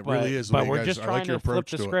pod, man. It really is. the But way we're you guys, just I trying like your to flip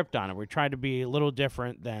approach the to it. script on it. We're trying to be a little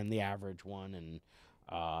different than the average one, and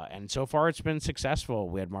so far it's been successful.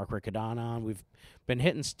 We had Mark Riccadon on. We've been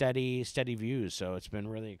hitting steady views, so it's been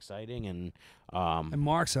really exciting. And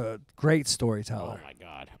Mark's a great oh storyteller. my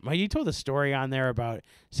God, he told a story on there about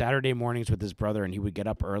Saturday mornings with his brother, and he would get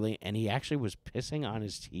up early, and he actually was pissing on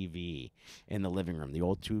his TV in the living room, the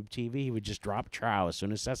old tube TV. He would just drop trow as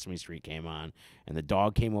soon as Sesame Street came on, and the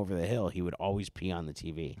dog came over the hill. He would always pee on the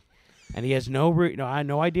TV. And he has no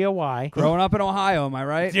idea why. Growing up in Ohio, am I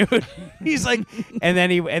right? Dude, he's like, and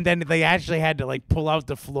then they actually had to pull out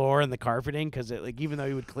the floor and the carpeting because even though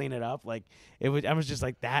he would clean it up, I was just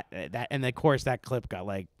like that, and of course that clip got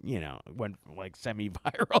went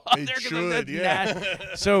semi-viral out It there. 'Cause should,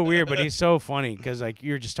 yeah. So weird, but he's so funny because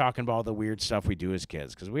you're just talking about all the weird stuff we do as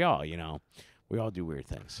kids because we all do weird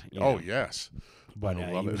things. Oh, yes. But I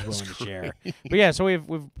he love it. was That's willing to share. But yeah, so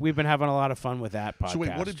we've been having a lot of fun with that podcast. So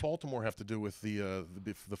wait, what did Baltimore have to do with the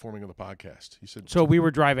forming of the podcast? You said So we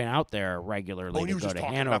were driving out there regularly and to you were go just to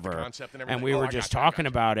talking about the Hanover, concept and and everything? we Oh, were I just gotcha, talking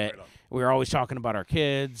gotcha. about it. Right on. We were always talking about our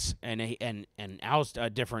kids, and Al's a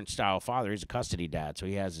different style father. He's a custody dad, so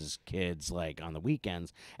he has his kids on the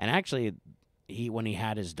weekends. And actually, when he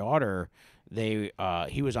had his daughter, he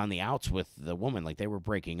was on the outs with the woman. They were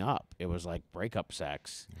breaking up. It was like breakup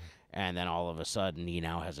sex. And then all of a sudden, he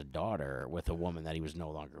now has a daughter with a woman that he was no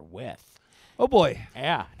longer with. Oh boy.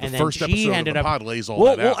 Yeah, and the then first she episode ended of the up. pod lays all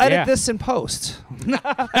We'll that out. edit Yeah. this in post. No,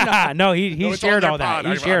 he No, it's on shared their all that. pod.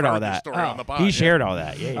 He I've shared heard all this that. story on the pod, He yeah. shared all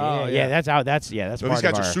that. Yeah, Oh, yeah. yeah. That's No, part these of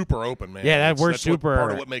guys our. are super open, man. Yeah, we're that's super-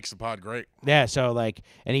 part of what makes the pod great. Yeah, so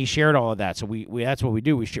and he shared all of that. So we that's what we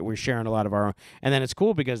do. We're sharing a lot of our own, and then it's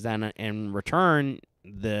cool because then in return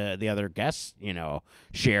the other guests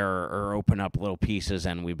share or open up little pieces,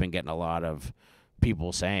 and we've been getting a lot of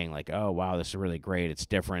people saying oh wow, this is really great, it's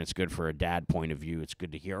different, it's good for a dad point of view, it's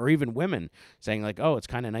good to hear. Or even women saying oh, it's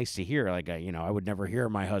kind of nice to hear I would never hear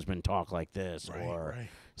my husband talk like this or Right.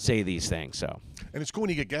 say these things. So And it's cool when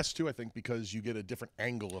you get guests too, I think, because you get a different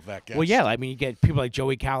angle of that guest. well, yeah, you get people like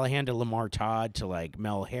Joey Callahan to Lamar Todd to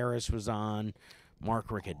Mel Harris was on, Mark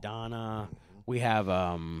Riccadonna. We have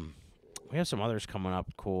some others coming up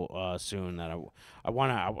cool soon that I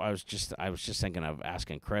was just thinking of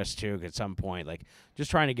asking Chris too at some point, just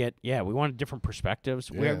trying to get we want different perspectives.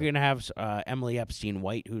 Yeah. We're gonna have Emily Epstein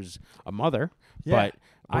White, who's a mother, Yeah. but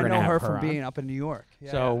we're I gonna know have her from on. being up in New York.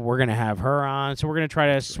 Yeah, So we're gonna have her on. So we're gonna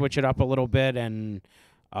try to switch it up a little bit, and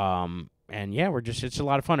it's a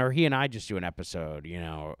lot of fun. Or he and I just do an episode,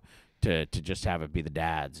 to just have it be the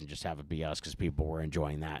dads and just have it be us because people were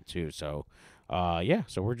enjoying that too. So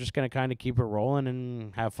so we're just gonna kind of keep it rolling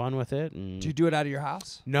and have fun with it. And Do you do it out of your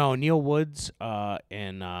house? no, Neil Woods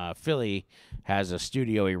in Philly has a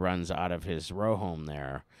studio he runs out of his row home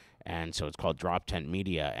there, and so it's called Drop Tent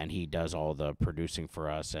Media, and he does all the producing for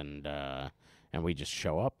us, and we just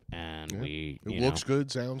show up and we It looks good,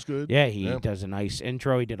 sounds good. yeah, he does a nice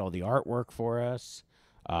intro. He did all the artwork for us,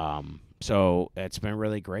 so it's been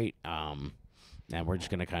really great. And we're just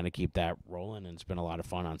going to kind of keep that rolling, and it's been a lot of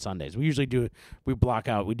fun on Sundays. We usually do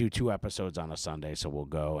 2 episodes on a Sunday, so we'll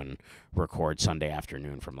go and record Sunday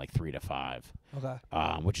afternoon from 3 to 5, Okay.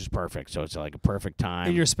 which is perfect. So it's a perfect time.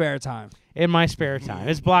 In your spare time. In my spare time.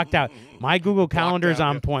 It's blocked out. My Google Calendar's out,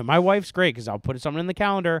 on yeah. point. My wife's great because I'll put something in the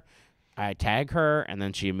calendar, I tag her, and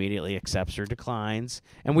then she immediately accepts or declines.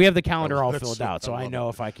 And we have the calendar all That's filled so- out, so I I love know it.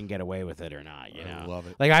 if I can get away with it or not. I love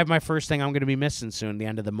it. I have my first thing I'm going to be missing soon. The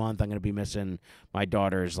end of the month, I'm going to be missing my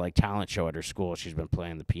daughter's talent show at her school. She's been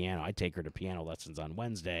playing the piano. I take her to piano lessons on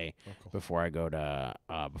Wednesday before I go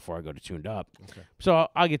to Tuned Up. Okay. So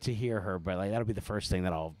I'll get to hear her, but that'll be the first thing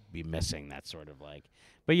that I'll be missing. That's sort of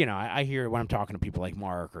but I hear when I'm talking to people like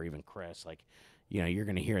Mark or even Chris, you're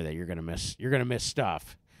going to hear that you're going to miss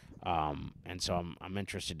stuff. And so I'm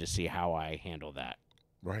interested to see how I handle that.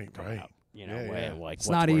 Right. Up, you know, Yeah. like It's what's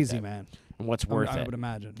not worth easy, it, man. and what's worth I it. would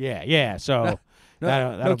imagine. Yeah. So No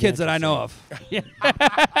that'll be kids that I know of.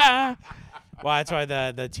 interesting. Well, that's why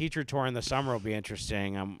the teacher tour in the summer will be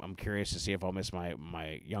interesting. I'm curious to see if I'll miss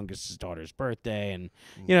my youngest daughter's birthday, and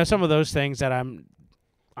you know, some of those things that I'm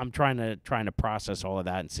trying to process all of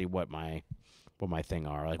that and see what my thing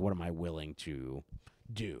are. Like, what am I willing to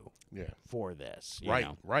do for this? You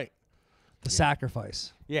know? Right. The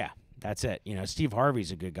sacrifice. Yeah, that's it. You know, Steve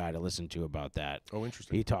Harvey's a good guy to listen to about that. Oh,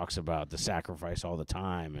 interesting. He talks about the sacrifice all the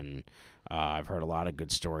time, and I've heard a lot of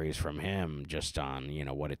good stories from him just on, you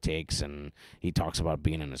know, what it takes. And he talks about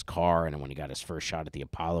being in his car, and when he got his first shot at the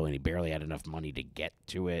Apollo, and he barely had enough money to get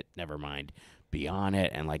to it, never mind be on it,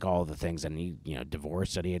 and like all the things, and he, you know,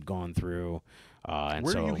 divorce that he had gone through. And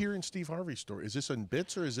Where so, are you hearing Steve Harvey's story? Is this in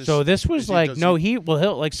bits or is this? So this was like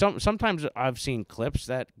he'll like sometimes I've seen clips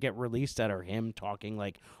that get released that are him talking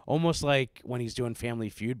like almost like when he's doing Family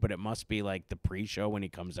Feud, but it must be like the pre-show when he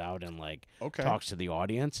comes out and like talks to the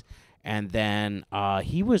audience. And then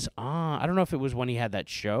he was on, I don't know if it was when he had that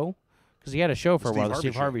show, because he had a show for a while, the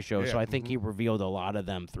Steve Harvey show. Yeah. So I think he revealed a lot of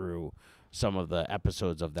them through some of the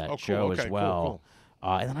episodes of that show Okay, as well. Cool.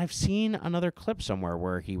 And then I've seen another clip somewhere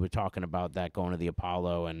where he was talking about that going to the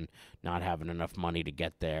Apollo and not having enough money to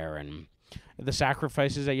get there and the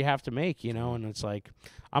sacrifices that you have to make, you know. And it's like,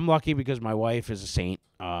 I'm lucky because my wife is a saint.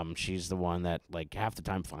 She's the one that like half the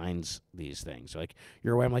time finds these things. Like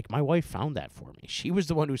you're away, I'm like, my wife found that for me. She was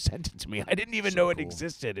the one who sent it to me. I didn't even know it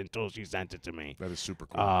existed until she sent it to me. That is super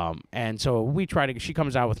cool. And so we try to. She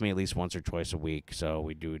comes out with me at least once or twice a week. So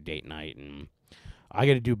we do a date night, and I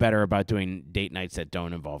got to do better about doing date nights that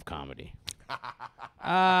don't involve comedy.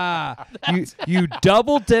 You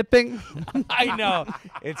double dipping. I know.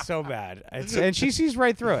 It's so bad. And she sees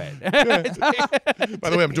right through it. By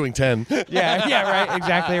the way, I'm doing 10. yeah, right.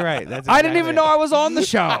 Exactly right. That's I didn't even exactly know I was on the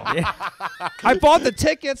show. I bought the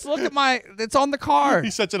tickets. Look at it's on the card.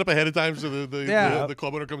 He sets it up ahead of time so the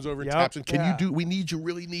club owner comes over and taps and can you do? We need you.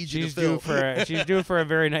 Really need you She's to fill. she's due for a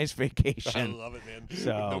very nice I vacation. love it, man.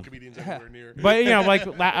 So- No comedians anywhere near. But you know, like,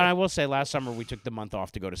 and I will say, last summer we took the month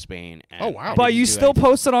off to go to Spain. And Oh, wow. I But didn't you do still anything.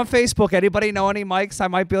 posted on Facebook. Anybody know any mics I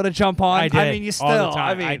might be able to jump on? I did. mean, you still. all the time.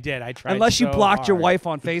 I mean, I did. I tried. unless you so blocked your hard. wife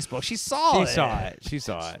on Facebook, she saw She it. saw it. She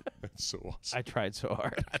saw it. That's so awesome. I tried so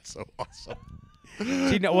hard. That's so awesome.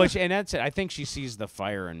 She know, well, and that's it. I think she sees the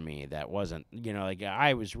fire in me that wasn't, you know, like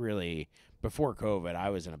I was really before COVID. I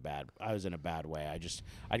was in a bad way.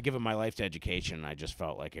 I'd given my life to education, and I just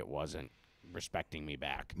felt like it wasn't respecting me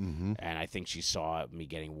back. Mm-hmm. And I think she saw me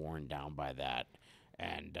getting worn down by that.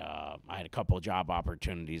 And I had a couple of job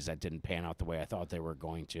opportunities that didn't pan out the way I thought they were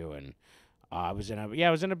going to, and I was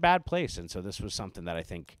in a bad place. And so this was something that I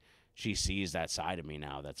think she sees that side of me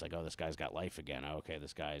now. That's like, oh, this guy's got life again. Oh, okay,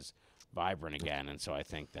 this guy's vibrant again. And so I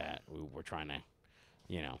think that we're trying to,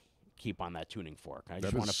 you know, keep on that tuning fork. I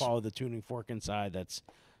just want to follow the tuning fork inside. That's,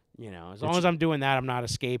 you know, as long as I'm doing that, I'm not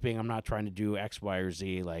escaping. I'm not trying to do X, Y, or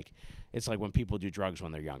Z. Like, it's like when people do drugs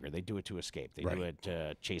when they're younger. They do it to escape. They do it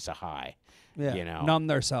to chase a high. Yeah, you know, numb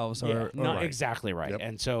themselves. exactly right. Yep.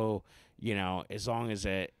 And so, you know, as long as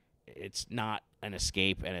it's not an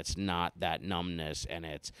escape and it's not that numbness, and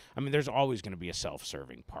there's always going to be a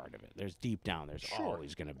self-serving part of it. There's deep down, there's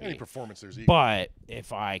always going to be Any performance there's ego. But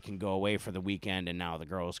if I can go away for the weekend and now the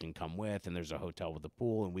girls can come with, and there's a hotel with a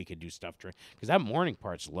pool, and we could do stuff because that morning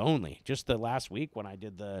part's lonely. Just the last week when I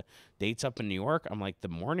did the dates up in New York, I'm like, the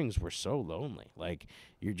mornings were so lonely. Like,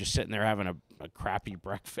 you're just sitting there having a crappy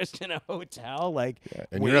breakfast in a hotel, like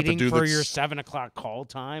And you have to waiting do for this- your 7:00 call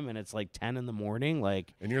time, and it's like 10 in the morning.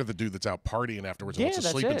 Like, And you're the dude that's out partying afterwards yeah, and wants to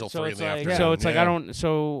that's sleep it. until So 3 in it's the like, afternoon. so it's like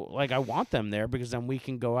Yeah. I want them there because then we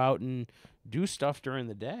can go out and do stuff during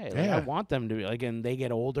the day. Like, Yeah. I want them to be like, and they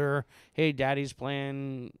get older. Hey, Daddy's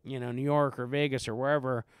playing, you know, New York or Vegas or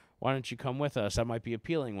wherever. Why don't you come with us? That might be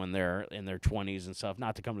appealing when they're in their 20s and stuff.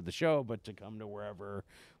 Not to come to the show, but to come to wherever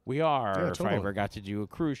we are. Yeah, or if I totally. ever got to do a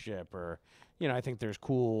cruise ship, or, you know, I think there's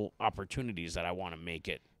cool opportunities that I want to make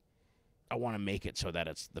it. I want to make it so that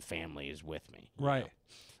it's the family is with me. you Right. know?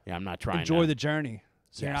 Yeah, I'm not trying Enjoy to the journey,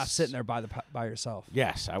 so you're not Yes. sitting there by yourself.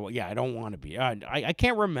 Yes, I don't want to be. I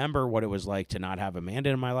can't remember what it was like to not have Amanda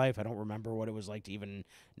in my life. I don't remember what it was like to even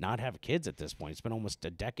not have kids at this point. It's been almost a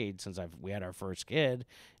decade since we had our first kid,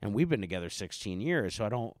 and we've been together 16 years. So I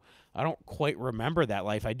don't quite remember that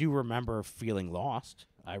life. I do remember feeling lost.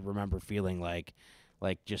 I remember feeling like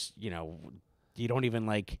just, you know, you don't even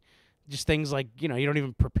like. Just things like, you know, you don't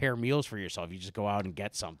even prepare meals for yourself. You just go out and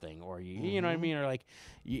get something, or you know what I mean? Or like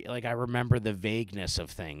I remember the vagueness of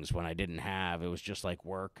things when I didn't have. It was just like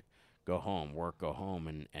work, go home, work, go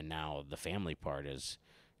home, and now the family part is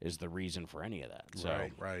the reason for any of that. So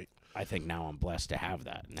Right. I think now I'm blessed to have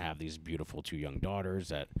that and have these beautiful 2 young daughters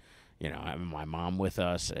that, having my mom with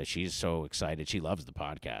us. She's so excited. She loves the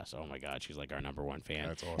podcast. Oh my God, she's like our #1 fan.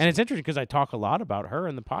 That's awesome. And it's interesting because I talk a lot about her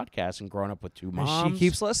in the podcast and growing up with 2 moms. And she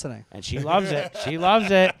keeps listening. And she loves it. She loves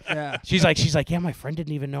it. Yeah. She's like, yeah, my friend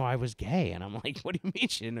didn't even know I was gay. And I'm like, what do you mean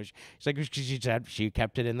she didn't know? She's like, she said she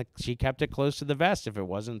kept it close to the vest. If it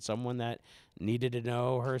wasn't someone that needed to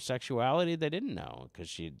know her sexuality, they didn't know because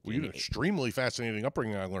she. Well, you had an extremely fascinating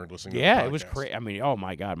upbringing. I learned listening. Yeah, to the it was podcast. crazy. I mean, oh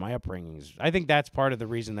my God, my upbringing I think that's part of the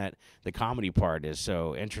reason that the comedy part is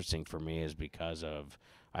so interesting for me is because of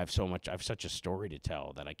I have such a story to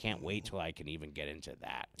tell that I can't wait till I can even get into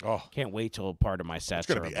that. Oh. Can't wait till part of my sets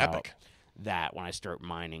gonna are be about epic. that when I start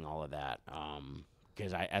mining all of that.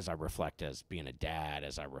 Because as I reflect as being a dad,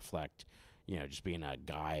 as I reflect, just being a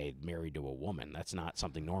guy married to a woman, that's not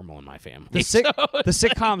something normal in my family. The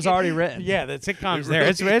sitcom's already written. Yeah, the sitcom's there.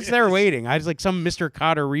 It's there waiting. I was like some Mr.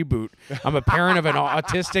 Cotter reboot. I'm a parent of an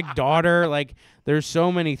autistic daughter. Like, there's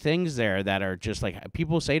so many things there that are just like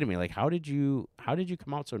people say to me, like, how did you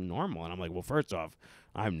come out so normal? And I'm like, well, first off,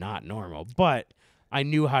 I'm not normal, but I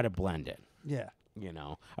knew how to blend it. Yeah.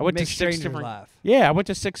 I went to Makes 6 strangers different. laugh. Yeah, I went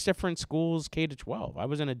to 6 different schools, K-12. I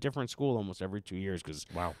was in a different school almost every 2 years because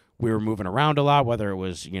we were moving around a lot. Whether it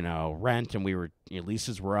was rent and we were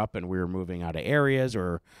leases were up and we were moving out of areas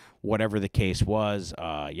or whatever the case was.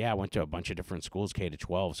 I went to a bunch of different schools,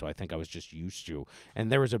 K-12. So I think I was just used to.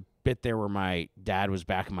 And there was a bit there where my dad was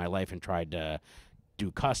back in my life and tried to do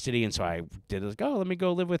custody, and so I did like, let me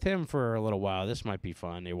go live with him for a little while. This might be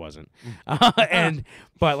fun. It wasn't,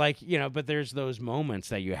 but there's those moments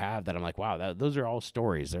that you have that I'm like, wow, those are all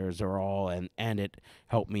stories. Those are all, and it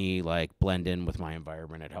helped me like blend in with my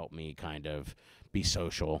environment. It helped me kind of be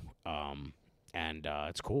social, and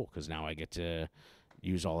it's cool because now I get to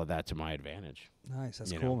use all of that to my advantage. Nice.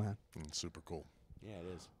 That's cool, man. Super cool. Yeah,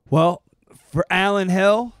 it is. Well, for Alan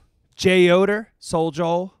Hill, Jay Yoder,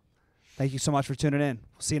 SoulJoel, thank you so much for tuning in.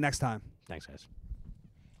 We'll see you next time. Thanks, guys.